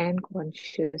opening and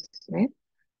consciousness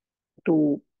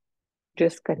to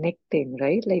just connecting,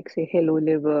 right? Like say, hello,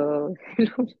 liver,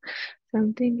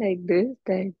 something like this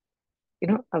that,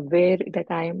 aware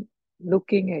that I'm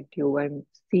looking at you, I'm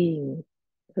seeing.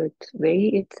 So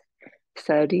it's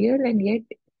surreal, and yet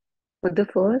for the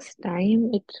first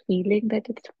time, it's feeling that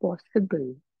it's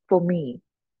possible for me.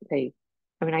 Like,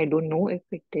 I mean, I don't know if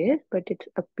it is, but it's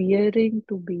appearing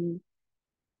to be,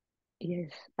 yes,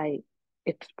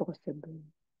 it's possible.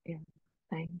 Yeah,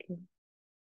 thank you.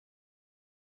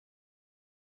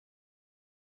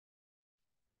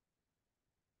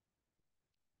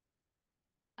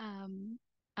 Um,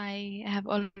 I have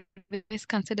always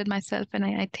considered myself, and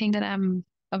I think that I'm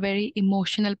a very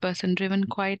emotional person, driven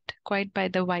quite by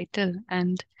the vital.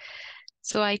 And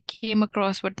so I came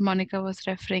across what Monica was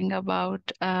referring about,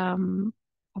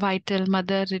 vital,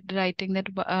 mother writing that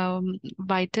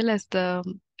vital as the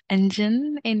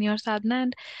engine in your sadhana.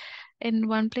 And in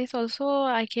one place also,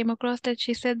 I came across that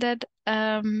she said that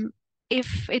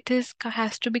if it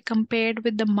has to be compared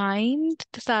with the mind,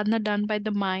 the sadhana done by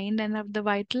the mind and of the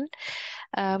vital,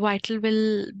 vital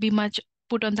will be much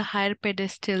put on the higher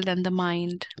pedestal than the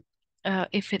mind,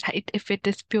 if it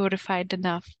is purified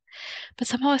enough. But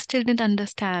somehow I still didn't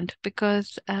understand,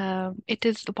 because it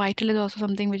is vital is also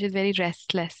something which is very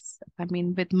restless. I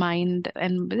mean, with mind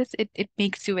and with this, it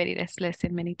makes you very restless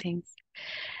in many things.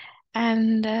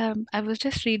 And I was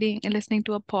just listening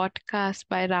to a podcast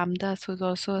by Ramdas, who's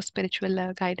also a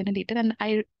spiritual guide and a leader, and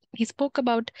he spoke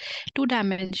about two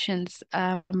dimensions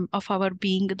of our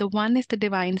being. The one is the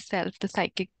divine self, the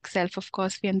psychic self, of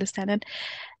course, we understand, and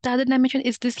the other dimension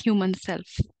is this human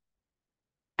self.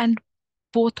 And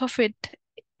both of it,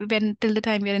 when till the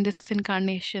time we are in this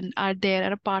incarnation, are there,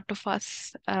 are a part of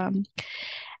us.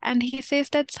 And he says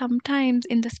that sometimes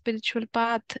in the spiritual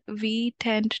path, we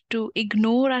tend to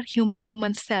ignore our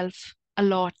human self a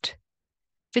lot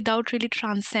without really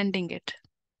transcending it.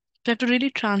 You have to really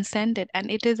transcend it,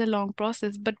 and it is a long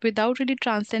process. But without really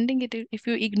transcending it, if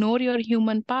you ignore your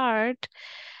human part,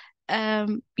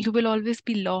 you will always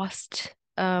be lost.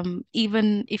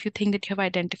 Even if you think that you have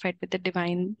identified with the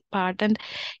divine part. And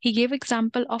he gave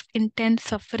example of intense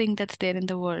suffering that's there in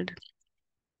the world.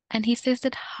 And he says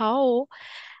that how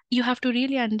you have to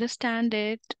really understand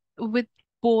it with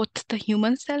both the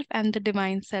human self and the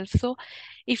divine self. So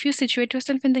if you situate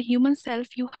yourself in the human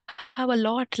self, you have a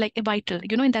lot like a vital,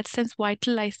 in that sense,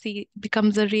 vital I see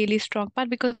becomes a really strong part,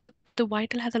 because the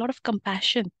vital has a lot of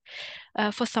compassion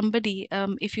for somebody.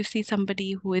 If you see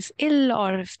somebody who is ill,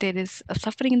 or if there is a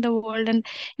suffering in the world, and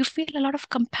you feel a lot of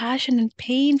compassion and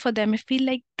pain for them, you feel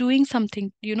like doing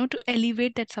something, to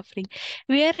elevate that suffering.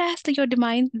 Whereas your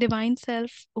divine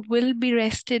self will be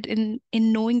rested in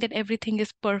knowing that everything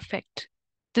is perfect.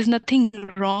 There's nothing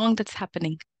wrong that's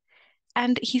happening.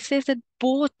 And he says that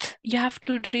both, you have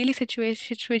to really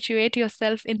situate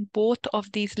yourself in both of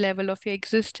these level of your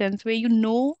existence, where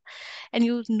and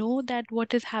you know that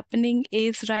what is happening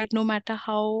is right, no matter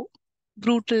how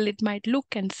brutal it might look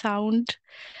and sound.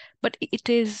 But it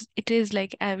is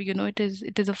like,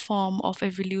 it is a form of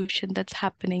evolution that's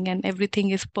happening, and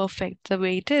everything is perfect the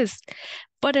way it is.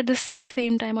 But at the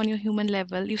same time, on your human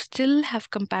level, you still have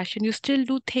compassion, you still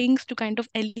do things to kind of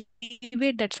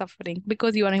alleviate that suffering,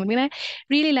 because you are human. I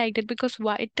really liked it, because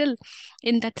vital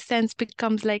in that sense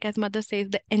becomes, like as mother says,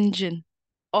 the engine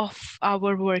of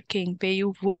our working, where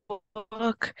you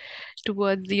work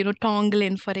towards,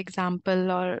 Tonglen, for example,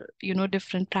 or,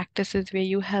 different practices where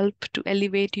you help to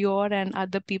elevate your and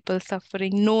other people's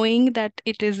suffering, knowing that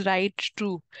it is right,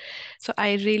 true. So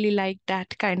I really like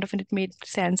that kind of, and it made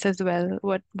sense as well,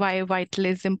 why vital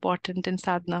is important in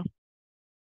sadhana.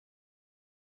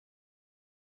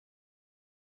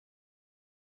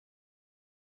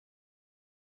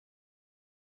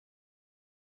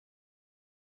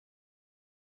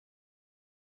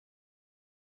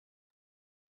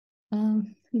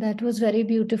 That was very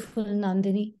beautiful,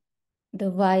 Nandini.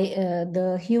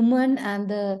 The human and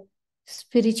the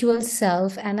spiritual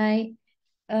self. And I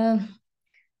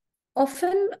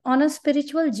often on a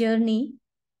spiritual journey,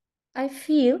 I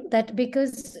feel that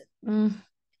because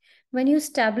when you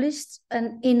establish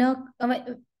an inner,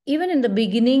 even in the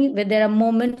beginning, where there are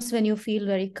moments when you feel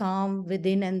very calm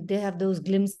within, and they have those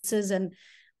glimpses and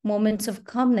moments of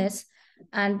calmness,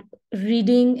 and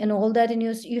reading and all that, and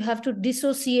you have to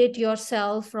dissociate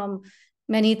yourself from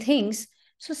many things.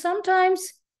 So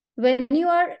sometimes when you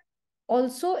are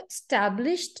also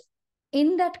established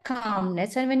in that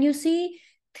calmness, and when you see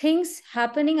things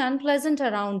happening unpleasant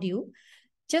around you,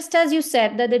 just as you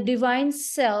said, that the divine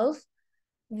self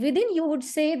within you would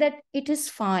say that it is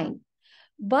fine.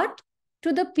 But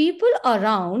to the people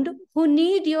around who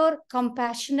need your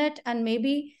compassionate and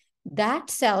maybe that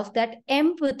self, that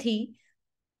empathy,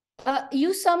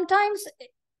 you sometimes,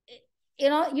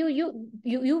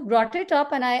 you brought it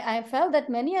up, and I felt that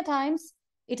many a times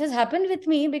it has happened with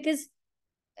me, because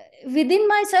within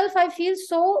myself I feel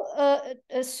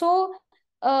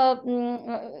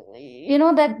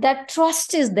that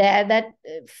trust is there, that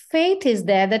faith is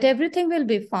there, that everything will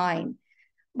be fine.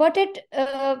 But it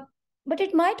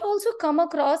might also come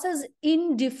across as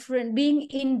being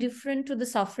indifferent to the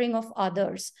suffering of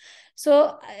others.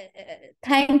 So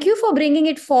thank you for bringing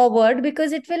it forward,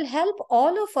 because it will help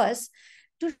all of us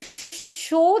to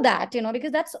show that,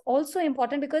 because that's also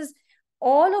important, because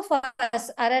all of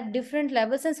us are at different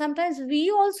levels, and sometimes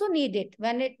we also need it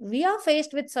when we are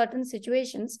faced with certain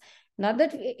situations. Not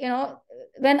that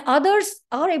when others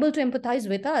are able to empathize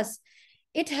with us,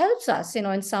 it helps us,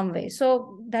 in some way.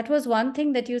 So that was one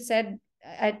thing that you said.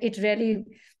 It really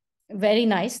very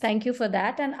nice. Thank you for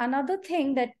that. And another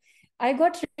thing that I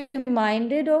got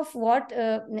reminded of, what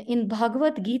in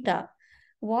Bhagavad Gita,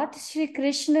 what Sri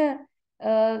Krishna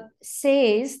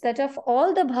says, that of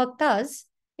all the bhaktas,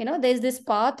 there's this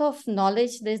path of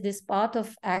knowledge, there's this path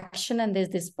of action, and there's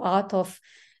this path of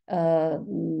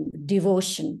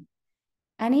devotion.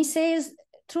 And he says,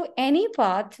 through any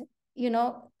path,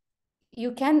 you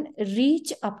can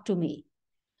reach up to me.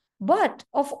 But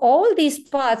of all these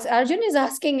paths, Arjun is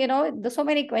asking, there's so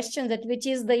many questions, that which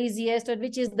is the easiest, or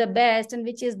which is the best, and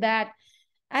which is that.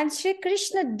 And Sri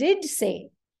Krishna did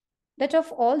say that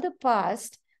of all the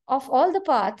path, the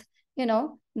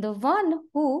one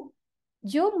who,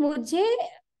 जो मुझे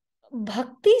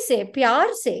भक्ति से,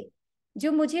 प्यार से,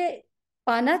 जो मुझे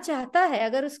पाना चाहता है,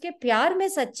 अगर उसके प्यार में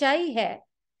सच्चाई है,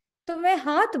 तो मैं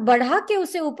हाथ बढ़ा के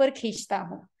उसे ऊपर खींचता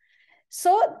हूँ.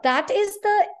 So that is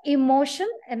the emotion,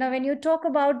 and when you talk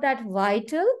about that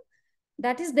vital,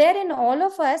 that is there in all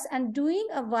of us, and doing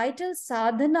a vital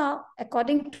sadhana,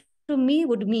 according to me,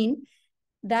 would mean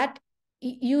that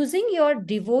using your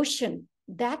devotion,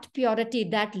 that purity,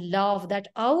 that love, that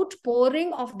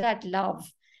outpouring of that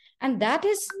love, and that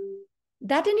in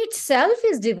itself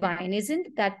is divine,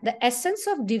 isn't that the essence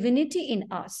of divinity in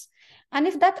us? And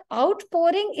if that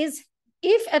outpouring is,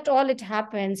 if at all it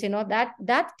happens,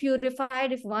 that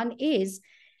purified, if one is,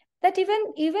 that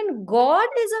even God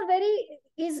is a very,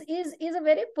 is a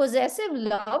very possessive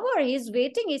lover. He's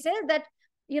waiting. He says that,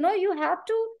 you have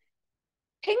to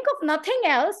think of nothing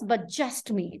else but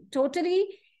just me, totally,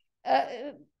 uh,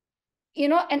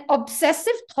 an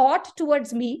obsessive thought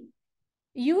towards me.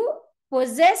 You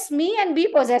possess me and be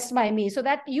possessed by me, so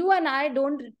that you and I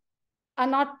don't are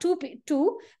not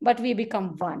two, but we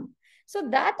become one. So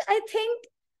that, I think,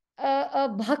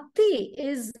 bhakti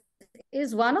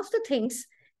is one of the things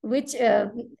which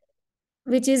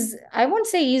is, I won't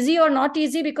say easy or not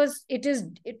easy, because it is,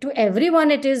 to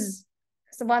everyone it is,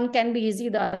 one can be easy,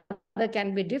 the other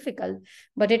can be difficult,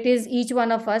 but it is, each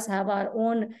one of us have our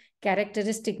own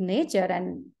characteristic nature,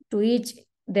 and to each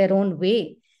their own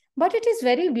way, but it is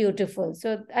very beautiful.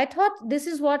 So I thought this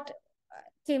is what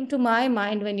came to my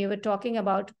mind when you were talking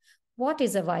about what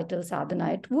is a vital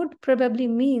sadhana. It would probably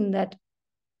mean that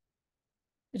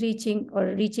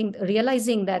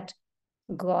realizing that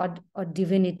God or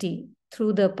divinity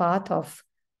through the path of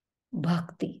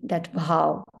bhakti, that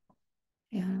bhav.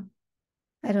 Yeah.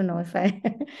 I don't know if I,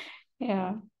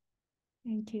 yeah.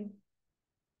 Thank you.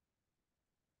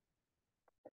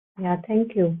 Yeah,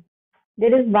 thank you.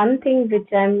 There is one thing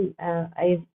which I'm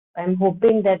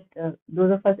hoping that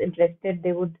those of us interested,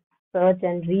 they would search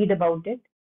and read about it,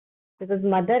 because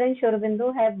Mother and Sri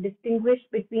Aurobindo have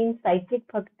distinguished between psychic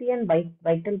bhakti and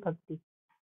vital bhakti,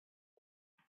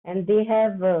 and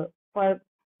for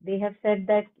they have said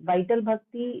that vital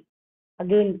bhakti,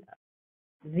 again,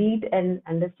 read and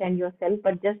understand yourself,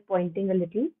 but just pointing a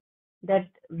little, that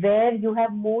where you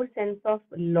have more sense of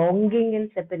longing and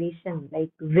separation,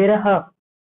 like viraha,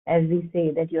 as we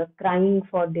say, that you're crying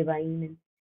for divine, and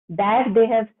that they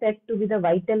have said to be the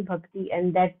vital bhakti,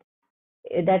 and that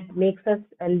makes us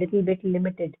a little bit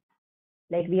limited.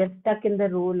 Like we are stuck in the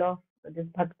role of this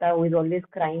bhakta who is always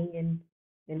crying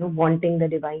and wanting the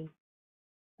divine.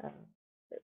 Uh,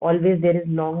 Always there is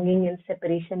longing and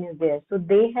separation is there. So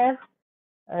they have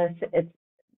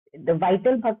the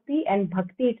vital bhakti and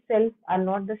bhakti itself are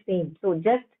not the same. So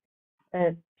just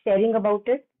uh, sharing about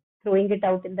it, throwing it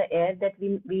out in the air, that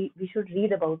we should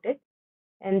read about it.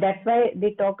 And that's why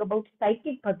they talk about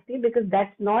psychic bhakti, because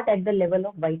that's not at the level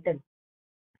of vital.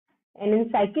 And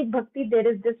in psychic bhakti, there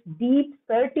is this deep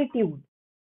certitude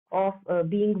of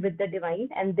being with the divine,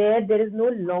 and there is no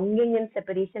longing and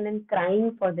separation and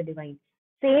crying for the divine.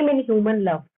 Same in human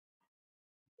love.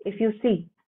 If you see,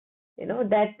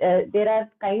 that there are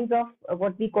kinds of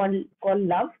what we call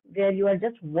love, where you are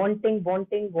just wanting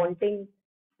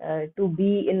to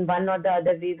be in one or the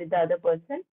other way with the other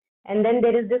person, and then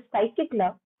there is this psychic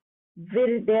love,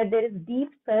 where there is deep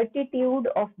certitude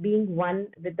of being one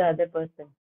with the other person,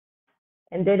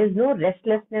 and there is no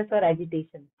restlessness or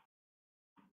agitation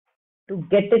to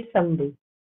get it someday.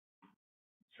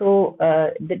 So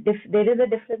there is a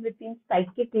difference between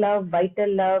psychic love,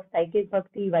 vital love, psychic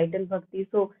bhakti, vital bhakti.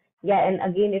 So yeah, and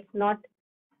again, it's not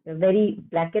very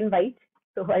black and white.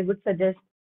 So I would suggest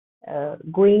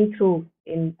going through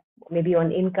in maybe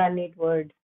on incarnate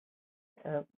words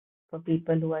uh, for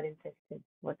people who are interested.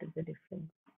 What is the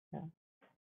difference? Yeah.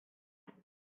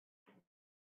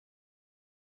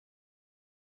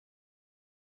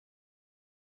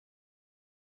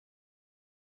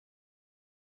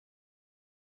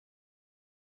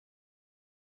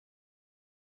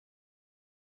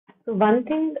 So one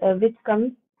thing which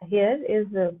comes here is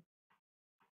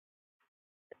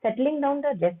settling down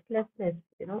the restlessness.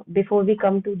 Before we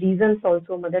come to reasons,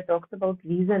 also Mother talks about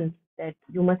reasons, that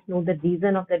you must know the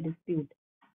reason of the dispute.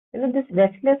 This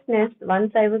restlessness.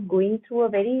 Once I was going through a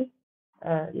very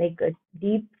like a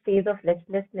deep phase of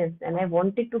restlessness, and I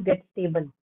wanted to get stable.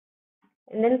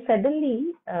 And then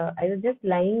suddenly, I was just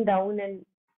lying down, and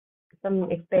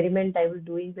some experiment I was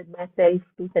doing with myself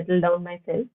to settle down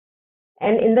myself.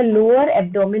 And in the lower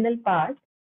abdominal part,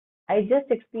 I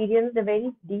just experienced a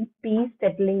very deep peace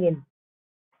settling in.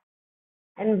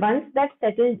 And once that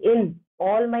settled in,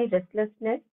 all my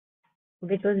restlessness,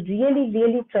 which was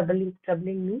really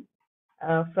troubling me,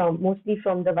 mostly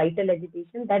from the vital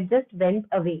agitation, that just went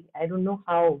away. I don't know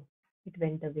how it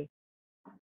went away.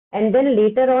 And then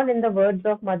later on, in the words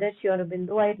of Mother Sri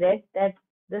Aurobindo, I read that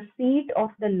the seat of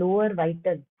the lower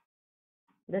vital,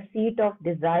 the seat of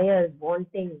desires,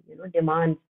 wanting,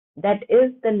 demands, that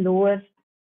is the lower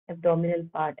abdominal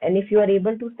part. And if you are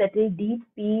able to settle deep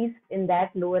peace in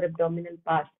that lower abdominal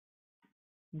part,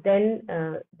 then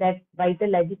that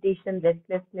vital agitation,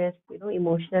 restlessness,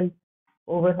 emotional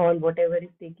overhaul, whatever is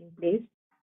taking place,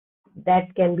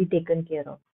 that can be taken care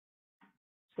of.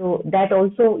 So that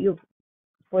also,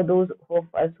 for those of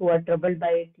us who are troubled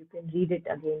by it, you can read it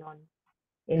again on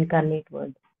Incarnate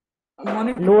Word.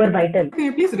 Monica, Lower vital. can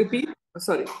you please repeat?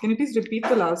 Sorry, can you please repeat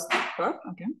the last part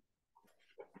again?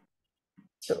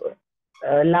 So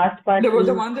last part.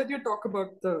 The one that you talk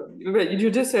about, you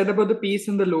just said about the peace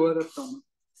in the lower abdomen.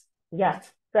 Yeah.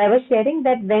 So I was sharing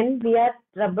that when we are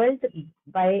troubled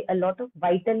by a lot of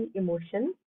vital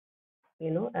emotions,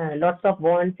 lots of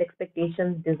wants,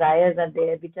 expectations, desires are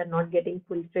there which are not getting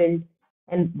fulfilled.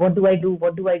 And what do I do?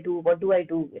 What do I do? What do I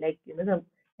do? Like,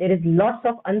 there is lots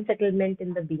of unsettlement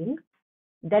in the being.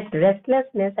 That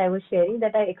restlessness I was sharing,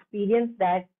 that I experienced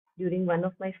that during one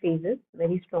of my phases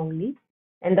very strongly.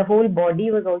 And the whole body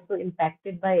was also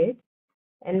impacted by it.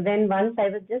 And when once I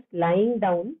was just lying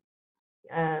down,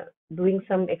 uh, doing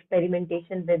some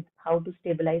experimentation with how to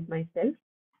stabilize myself,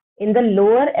 in the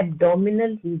lower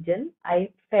abdominal region, I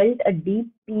felt a deep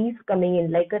peace coming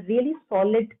in, like a really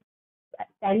solid,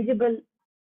 tangible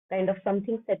kind of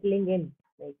something settling in.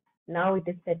 Like now it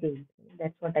is settled.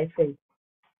 That's what I felt.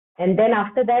 And then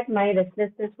after that, my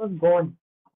restlessness was gone,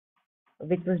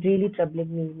 which was really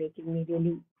troubling me, making me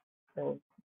really uh,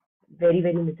 very,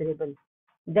 very miserable.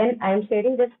 Then I am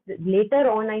sharing this later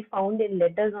on. I found in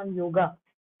Letters on Yoga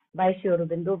by Sri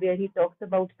Aurobindo, where he talks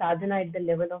about sadhana at the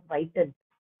level of vital,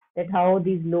 that how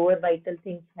these lower vital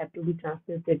things have to be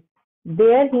transmuted.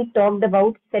 There he talked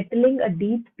about settling a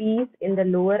deep peace in the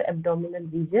lower abdominal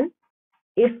region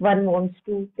if one wants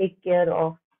to take care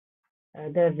of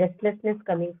the restlessness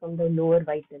coming from the lower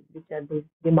vital, which are those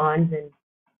demands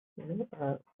and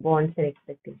wants and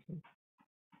expectations.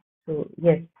 So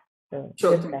yes,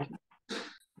 Sure, just that. thank you.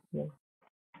 Yeah.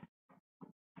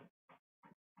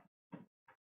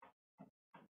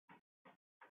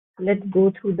 Let's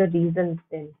go through the reasons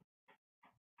then.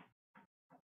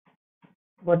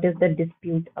 What is the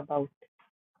dispute about?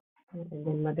 And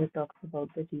then Mother talks about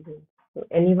the reasons. So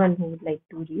anyone who would like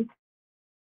to read?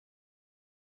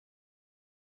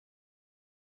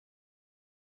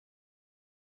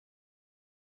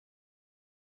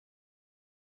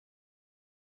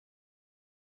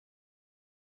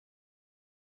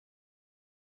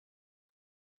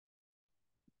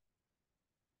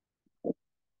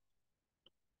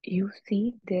 You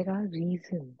see, there are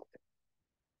reasons,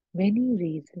 many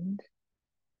reasons,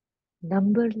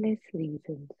 numberless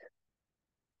reasons.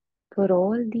 For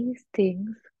all these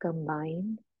things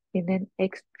combined in an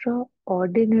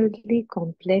extraordinarily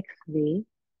complex way,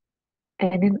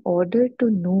 and in order to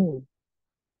know,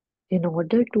 in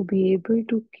order to be able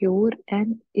to cure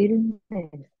an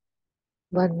illness,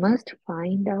 one must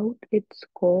find out its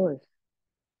cause,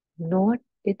 not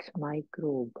its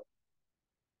microbe.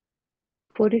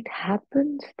 For it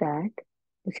happens that,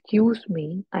 excuse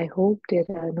me, I hope there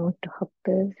are no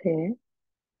doctors here.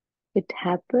 It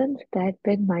happens that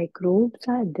when microbes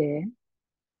are there,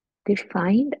 they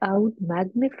find out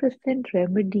magnificent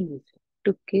remedies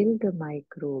to kill the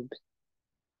microbes.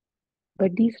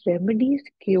 But these remedies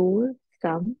cure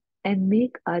some and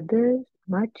make others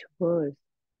much worse.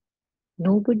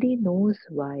 Nobody knows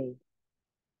why.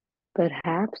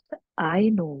 Perhaps I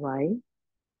know why.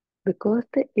 Because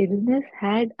the illness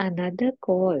had another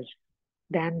cause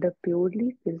than the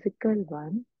purely physical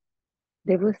one.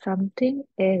 There was something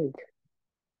else.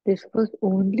 This was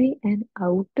only an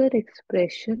outer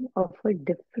expression of a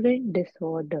different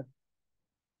disorder.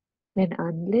 And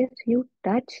unless you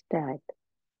touch that,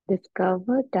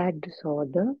 discover that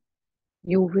disorder,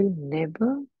 you will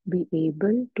never be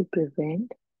able to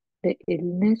prevent the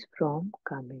illness from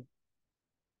coming.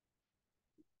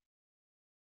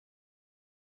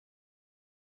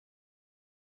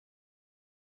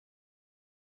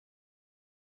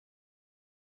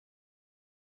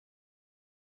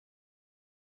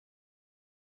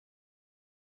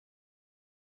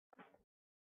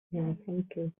 Yeah,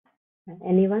 thank you.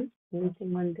 Anyone?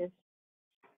 Anything on this?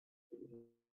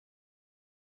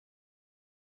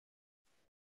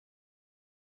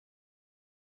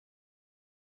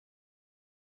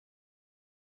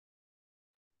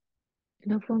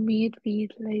 For me, it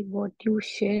feels like what you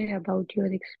share about your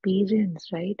experience,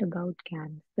 right? About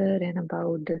cancer and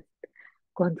about the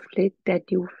conflict that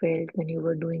you felt when you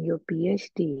were doing your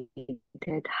PhD,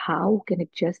 that how can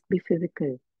it just be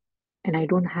physical? and I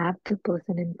don't have the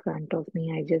person in front of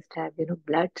me. I just have,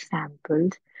 blood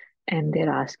samples, and they're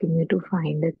asking me to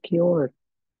find a cure.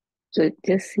 So it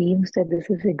just seems that this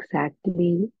is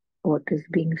exactly what is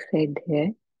being said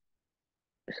here.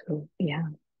 So, yeah.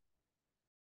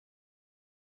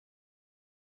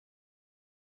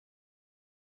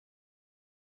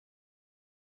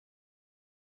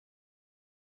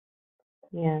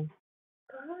 Yeah.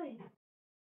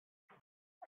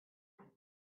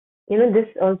 This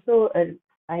also,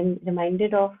 I'm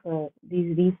reminded of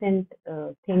these recent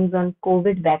things on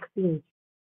COVID vaccines,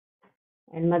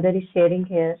 and Mother is sharing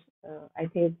here. I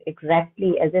think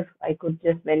exactly as if I could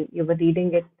just, when you were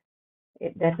reading it,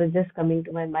 that was just coming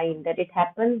to my mind that it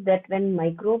happens that when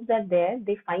microbes are there,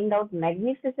 they find out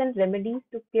magnificent remedies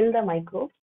to kill the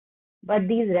microbes, but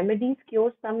these remedies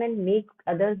cure some and make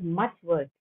others much worse.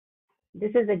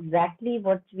 This is exactly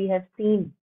what we have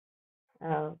seen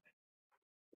uh,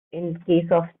 in case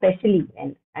of, especially,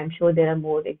 and I'm sure there are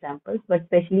more examples, but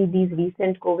especially these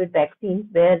recent COVID vaccines,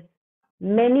 where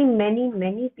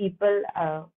many people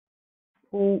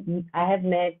who I have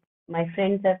met, my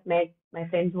friends have met, my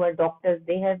friends who are doctors,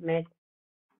 they have met,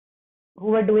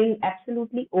 who are doing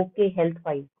absolutely okay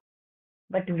health-wise.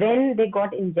 But when they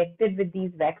got injected with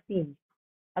these vaccines,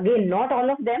 again, not all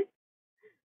of them,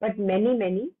 but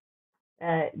many,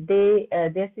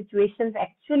 their situations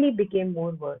actually became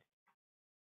more worse.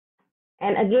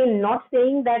 And again, not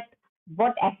saying that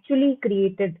what actually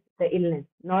created the illness,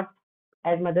 not,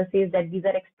 as Mother says, that these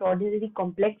are extraordinarily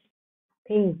complex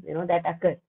things, that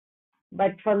occur.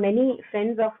 But for many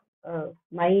friends of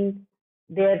mine,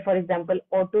 their, for example,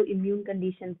 autoimmune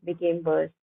conditions became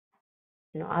worse,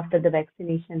 after the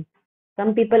vaccination.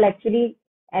 Some people actually,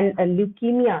 and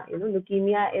leukemia,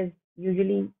 leukemia is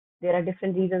usually, there are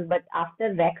different reasons, but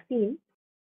after vaccine,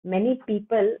 many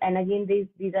people, and again,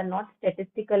 these are not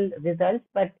statistical results,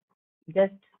 but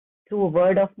just through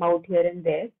word of mouth here and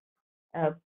there,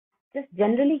 uh, just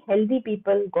generally healthy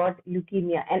people got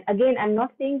leukemia. And again, I'm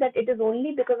not saying that it is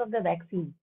only because of the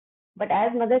vaccine, but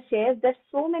as Mother shares, that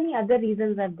so many other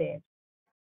reasons are there.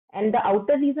 And the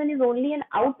outer reason is only an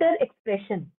outer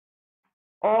expression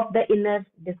of the inner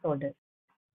disorder.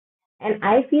 And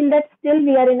I feel that still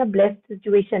we are in a blessed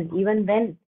situation, even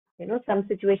when, some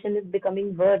situation is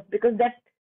becoming worse, because that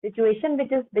situation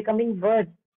which is becoming worse,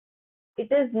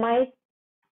 it is my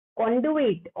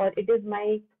conduit, or it is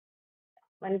my,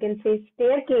 one can say,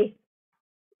 staircase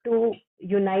to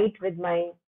unite with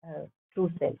my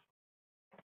true self.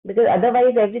 Because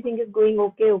otherwise everything is going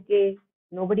okay,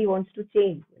 nobody wants to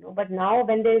change, but now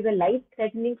when there is a life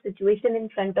threatening situation in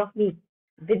front of me,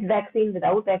 with vaccine,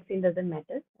 without vaccine, doesn't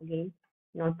matter, again,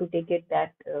 not to take it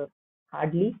that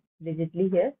hardly, rigidly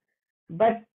here,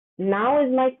 but now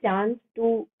is my chance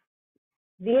to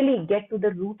really get to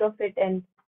the root of it and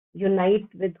unite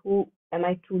with who am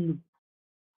I truly,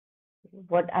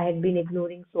 what I had been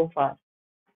ignoring so far.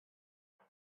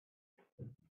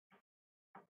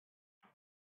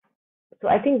 So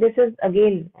I think this is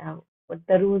again what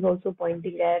Taru is also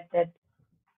pointing at, that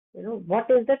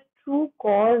what is the true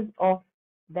cause of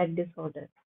that disorder.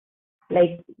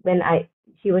 Like when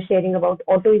she was sharing about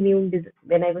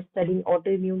when I was studying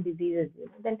autoimmune diseases,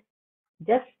 then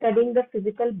just studying the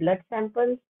physical blood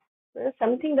samples,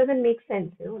 something doesn't make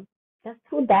sense. Just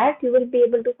through that you will be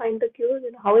able to find the cure.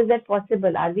 How is that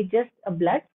possible? Are we just a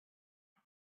blood?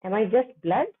 Am I just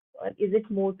blood, or is it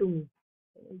more to me?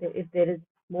 If there is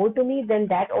more to me, then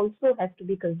that also has to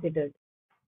be considered.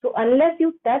 So unless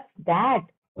you touch that,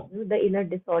 the inner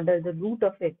disorder, the root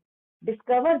of it,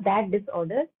 discover that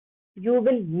disorder, you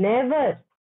will never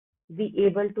be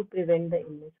able to prevent the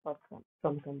illness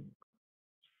from coming.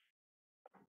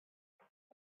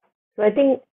 So I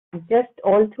think just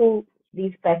all through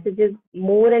these passages,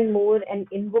 more and more an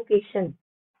invocation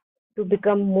to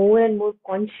become more and more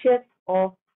conscious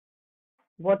of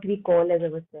what we call as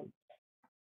ourselves.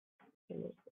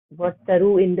 What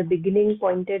Taru in the beginning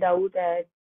pointed out as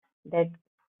that,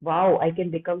 wow, I can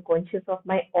become conscious of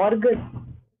my organs.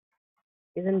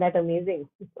 Isn't that amazing?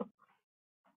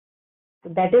 So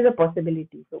that is a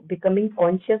possibility. So becoming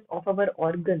conscious of our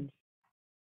organs,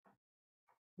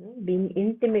 being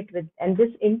intimate with, and this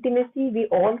intimacy we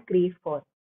all crave for.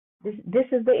 This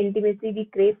is the intimacy we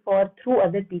crave for through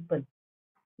other people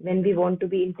when we want to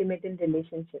be intimate in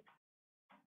relationships.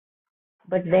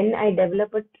 But when I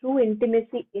develop a true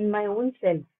intimacy in my own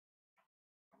self,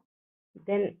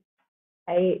 then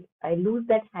I lose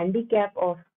that handicap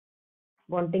of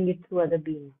wanting it through other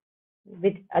beings.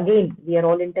 Which again, we are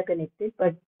all interconnected,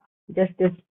 but just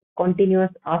this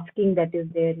continuous asking that is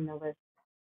there in our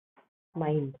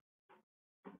mind,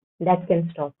 that can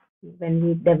stop. when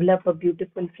we develop a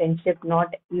beautiful friendship,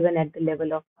 not even at the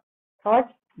level of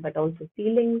thoughts, but also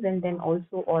feelings, and then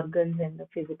also organs and the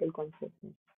physical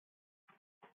consciousness.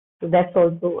 So that's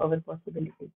also our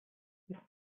possibility.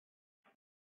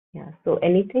 Yeah. So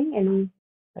any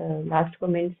last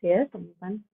comments here,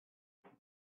 someone?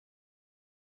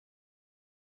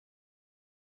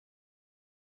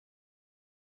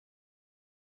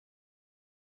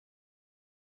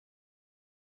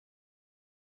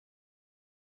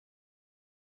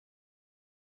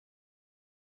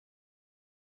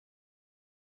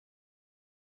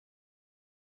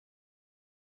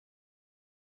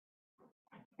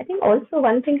 I think also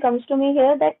one thing comes to me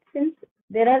here, that since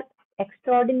there are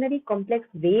extraordinary complex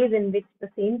ways in which the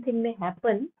same thing may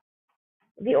happen,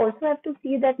 we also have to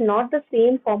see that not the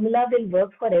same formula will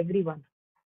work for everyone.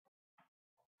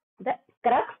 The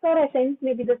crux or essence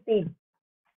may be the same,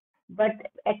 but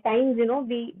at times,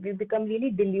 we become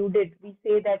really deluded. We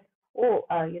say that, oh,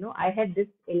 I had this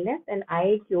illness and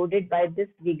I cured it by this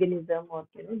veganism, or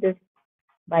this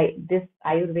by this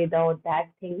Ayurveda or that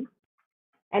thing,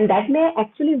 and that may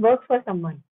actually work for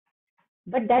someone,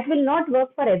 but that will not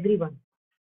work for everyone.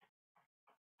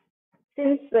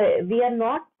 Since we are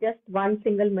not just one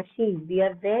single machine, we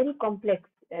are very complex,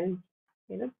 and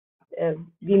you know,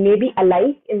 we may be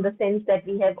alike in the sense that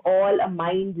we have all a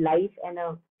mind, life, and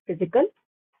a physical,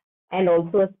 and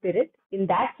also a spirit. In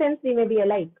that sense, we may be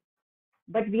alike,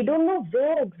 but we don't know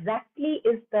where exactly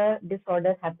is the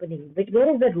disorder happening,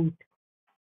 where is the root.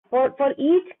 For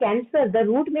each cancer, the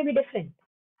root may be different,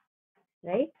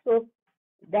 right? So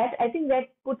that, I think, that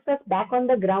puts us back on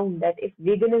the ground, that if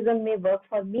veganism may work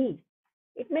for me,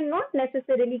 it may not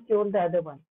necessarily cure the other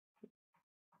one.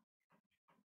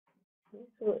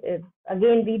 So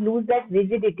again, we lose that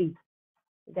rigidity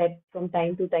that from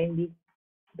time to time we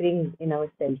bring in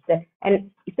ourselves.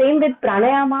 And same with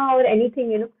pranayama or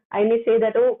anything, I may say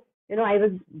that, oh, I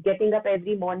was getting up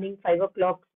every morning, 5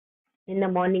 o'clock in the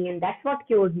morning, and that's what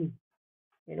cured me.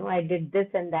 I did this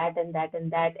and that and that and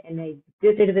that, and I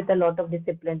did it with a lot of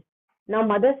discipline. Now,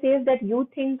 Mother says that you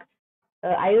think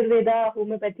Ayurveda,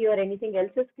 homeopathy, or anything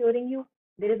else is curing you.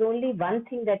 There is only one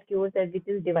thing that cures us, which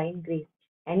is divine grace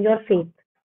and your faith.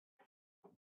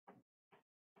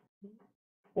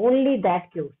 Only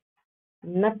that cures.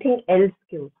 Nothing else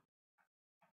cures.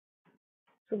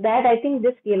 So that, I think,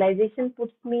 this realization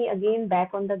puts me again back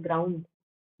on the ground,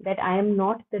 that I am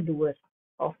not the doer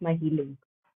of my healing.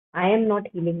 I am not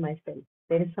healing myself.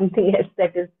 There is something else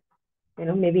that is,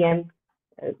 maybe uh,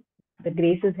 the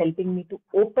grace is helping me to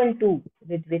open to,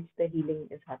 with which the healing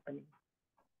is happening.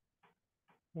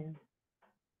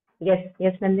 Yeah.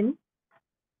 Yes, Nandini?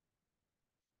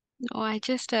 Oh, I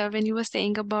just, when you were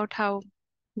saying about how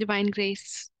divine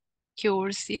grace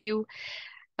cures you,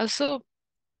 also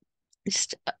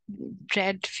just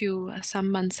read few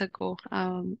some months ago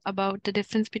about the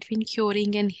difference between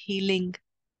curing and healing.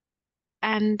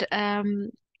 And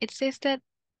it says that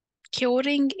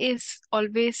curing is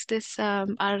always this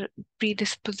our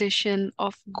predisposition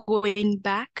of going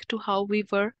back to how we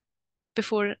were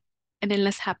before an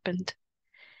illness happened.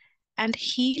 And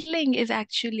healing is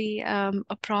actually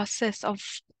a process of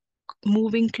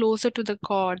moving closer to the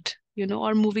God,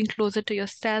 or moving closer to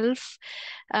yourself,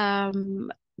 um,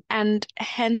 and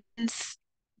hence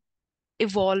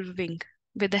evolving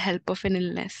with the help of an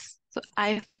illness. So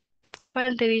I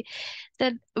felt really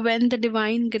that when the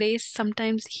divine grace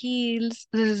sometimes heals,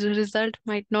 the result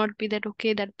might not be that,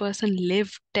 okay, that person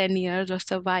lived 10 years or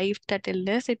survived that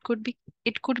illness. It could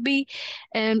be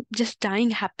just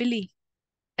dying happily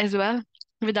as well,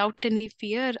 without any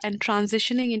fear, and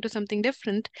transitioning into something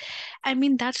different. I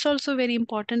mean, that's also very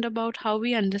important about how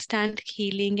we understand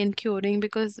healing and curing,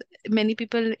 because many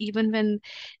people, even when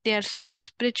they are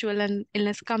spiritual and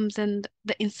illness comes, and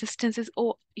the insistence is,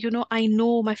 oh, I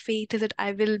know my fate is that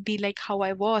I will be like how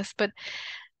I was,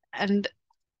 and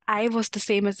I was the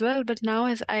same as well. But now,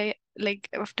 as I like,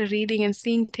 after reading and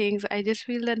seeing things, I just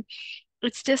feel that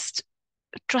it's just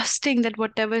trusting that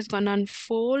whatever is going to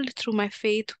unfold through my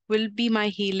faith will be my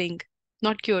healing,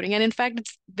 not curing. And in fact,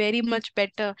 it's very much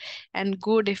better and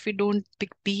good if we don't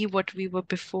be what we were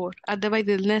before. Otherwise,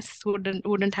 illness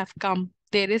wouldn't have come.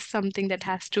 There is something that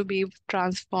has to be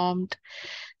transformed.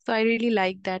 So I really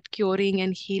like that, curing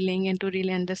and healing, and to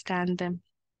really understand them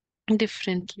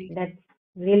differently. That's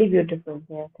really beautiful.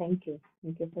 Yeah, thank you.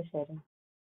 Thank you for sharing.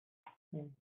 Yeah.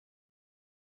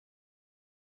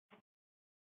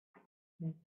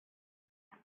 Yeah.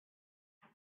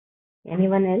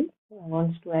 Anyone else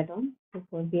wants to add on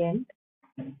before we end?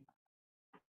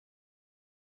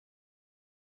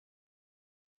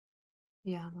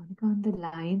 Yeah, Monica, on the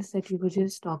lines that you were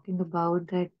just talking about,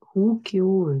 that who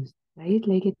cures, right?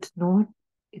 Like it's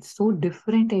so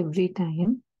different every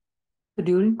time. So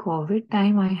during COVID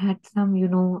time, I had some,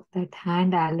 that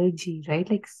hand allergy, right?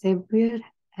 Like severe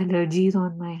allergies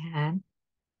on my hand.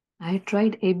 I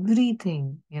tried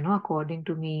everything, according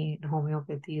to me,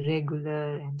 homeopathy,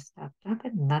 regular and stuff,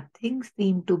 and nothing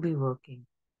seemed to be working.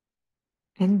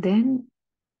 And then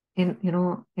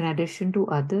in addition to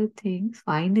other things,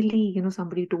 finally,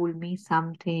 somebody told me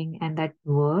something and that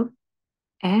worked.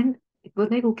 And it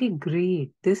was like, okay,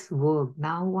 great, this worked.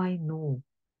 Now I know.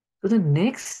 So the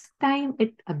next time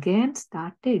it again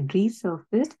started,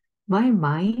 resurfaced, my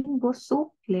mind was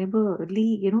so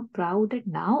cleverly, proud that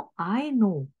now I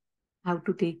know how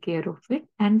to take care of it.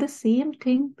 And the same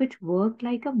thing which worked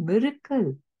like a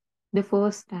miracle the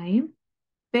first time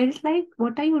felt like,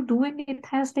 what are you doing? It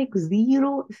has like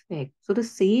zero effect. So the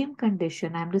same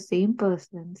condition, I'm the same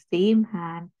person, same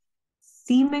hand,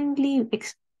 seemingly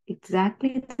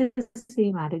exactly the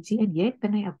same allergy. And yet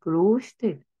when I approached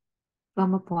it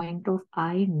from a point of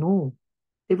I know,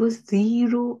 there was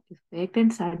zero effect.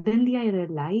 And suddenly I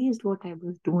realized what I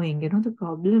was doing. The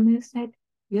problem is that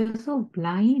we are so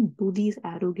blind to these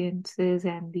arrogances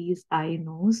and these I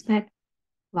knows that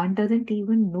one doesn't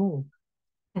even know.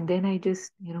 And then I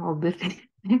just, obviously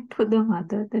went to the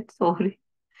mother that sorry.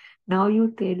 Now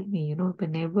you tell me,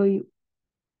 whenever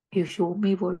you show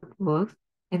me what works.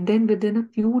 And then within a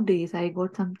few days, I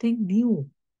got something new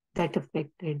that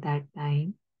affected that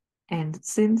time. And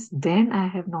since then, I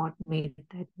have not made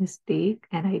that mistake.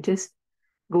 And I just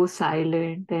go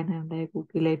silent and I'm like,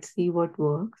 okay, let's see what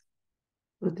works.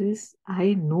 So this,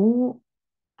 I know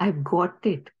I've got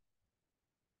it.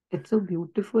 It's so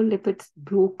beautiful if it's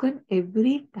broken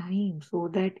every time so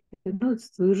that,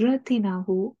 जरूरत ही ना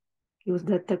हो कि उस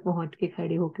दर तक पहुंच के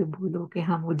खड़े होके बोलो कि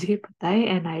हाँ मुझे पता है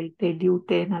and I'll tell you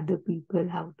 10 other people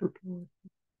how to cure.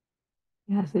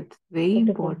 Yes, it's very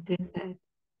Beautiful. important that.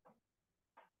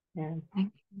 Yeah.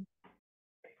 Thank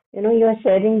you. Your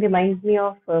sharing reminds me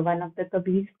of one of the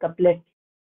Kabir's couplets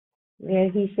where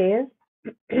he says,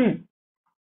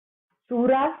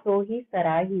 सूरा सोही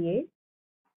सराहिए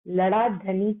लड़ा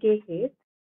धनी के हेत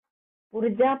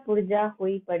पुरजा पुरजा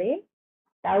होई पड़े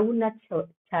ताऊ न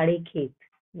छाड़े खेत.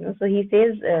 So he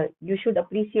says you should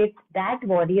appreciate that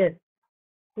warrior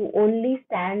who only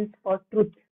stands for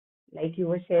truth, like you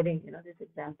were sharing, this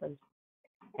example.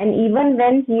 And even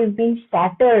when he is being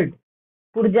shattered,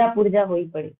 purja purja hoi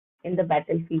pade in the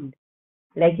battlefield,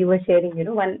 like you were sharing,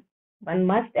 one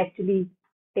must actually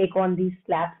take on these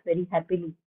slaps very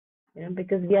happily,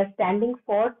 because we are standing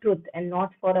for truth and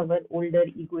not for our older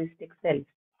egoistic self.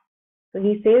 So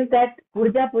he says that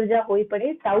purja purja hoi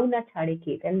pade tau na chhade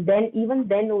khet, and then even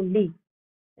then only,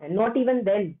 and not even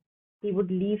then, he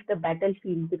would leave the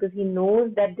battlefield because he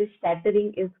knows that this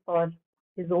shattering is for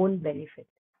his own benefit.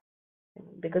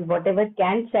 Because whatever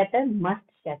can shatter must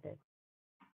shatter.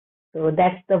 So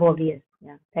that's the warrior.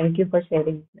 Yeah. Thank you for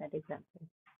sharing that example.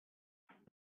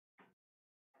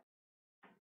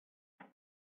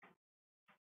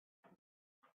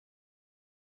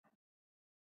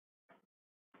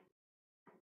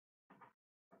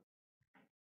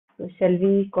 So shall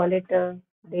we call it a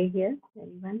day here?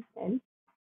 Anyone else?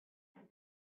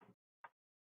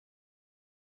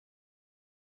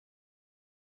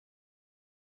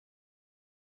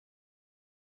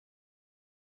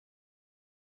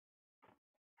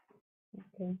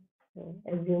 Okay. So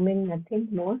assuming nothing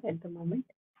more at the moment,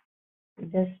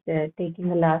 just taking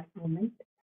the last moment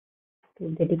to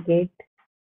dedicate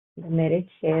the merit,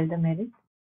 share the merit,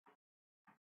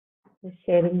 just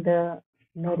sharing the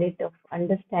merit of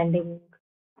understanding,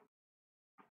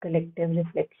 collective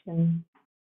reflection,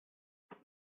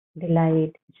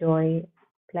 delight, joy,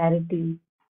 clarity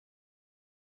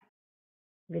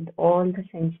with all the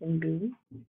sentient beings,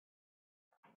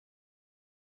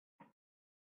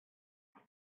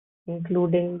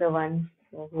 including the ones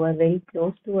who are very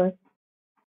close to us,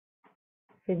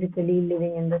 physically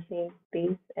living in the same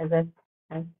space as us,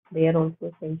 as they are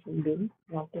also sentient beings,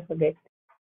 not to forget.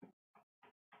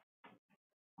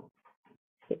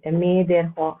 May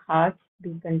their hearts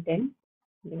be content.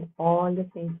 May all the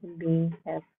sentient beings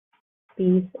have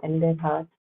peace in their hearts,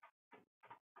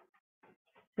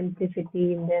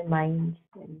 simplicity in their minds,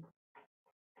 and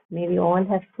may we all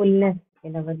have fullness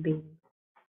in our being.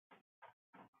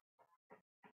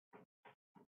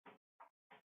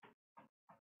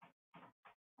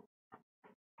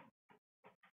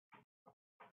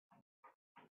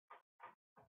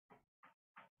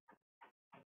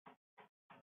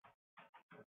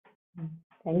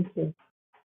 Thank you.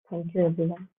 Thank you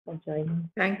everyone for joining.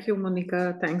 Thank you,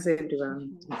 Monica. Thanks,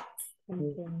 everyone. Thank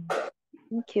Thank you.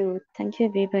 Thank you. Thank you,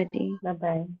 everybody.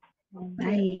 Bye-bye. Thank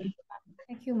Bye. you.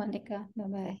 Thank you, Monica.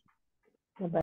 Bye-bye.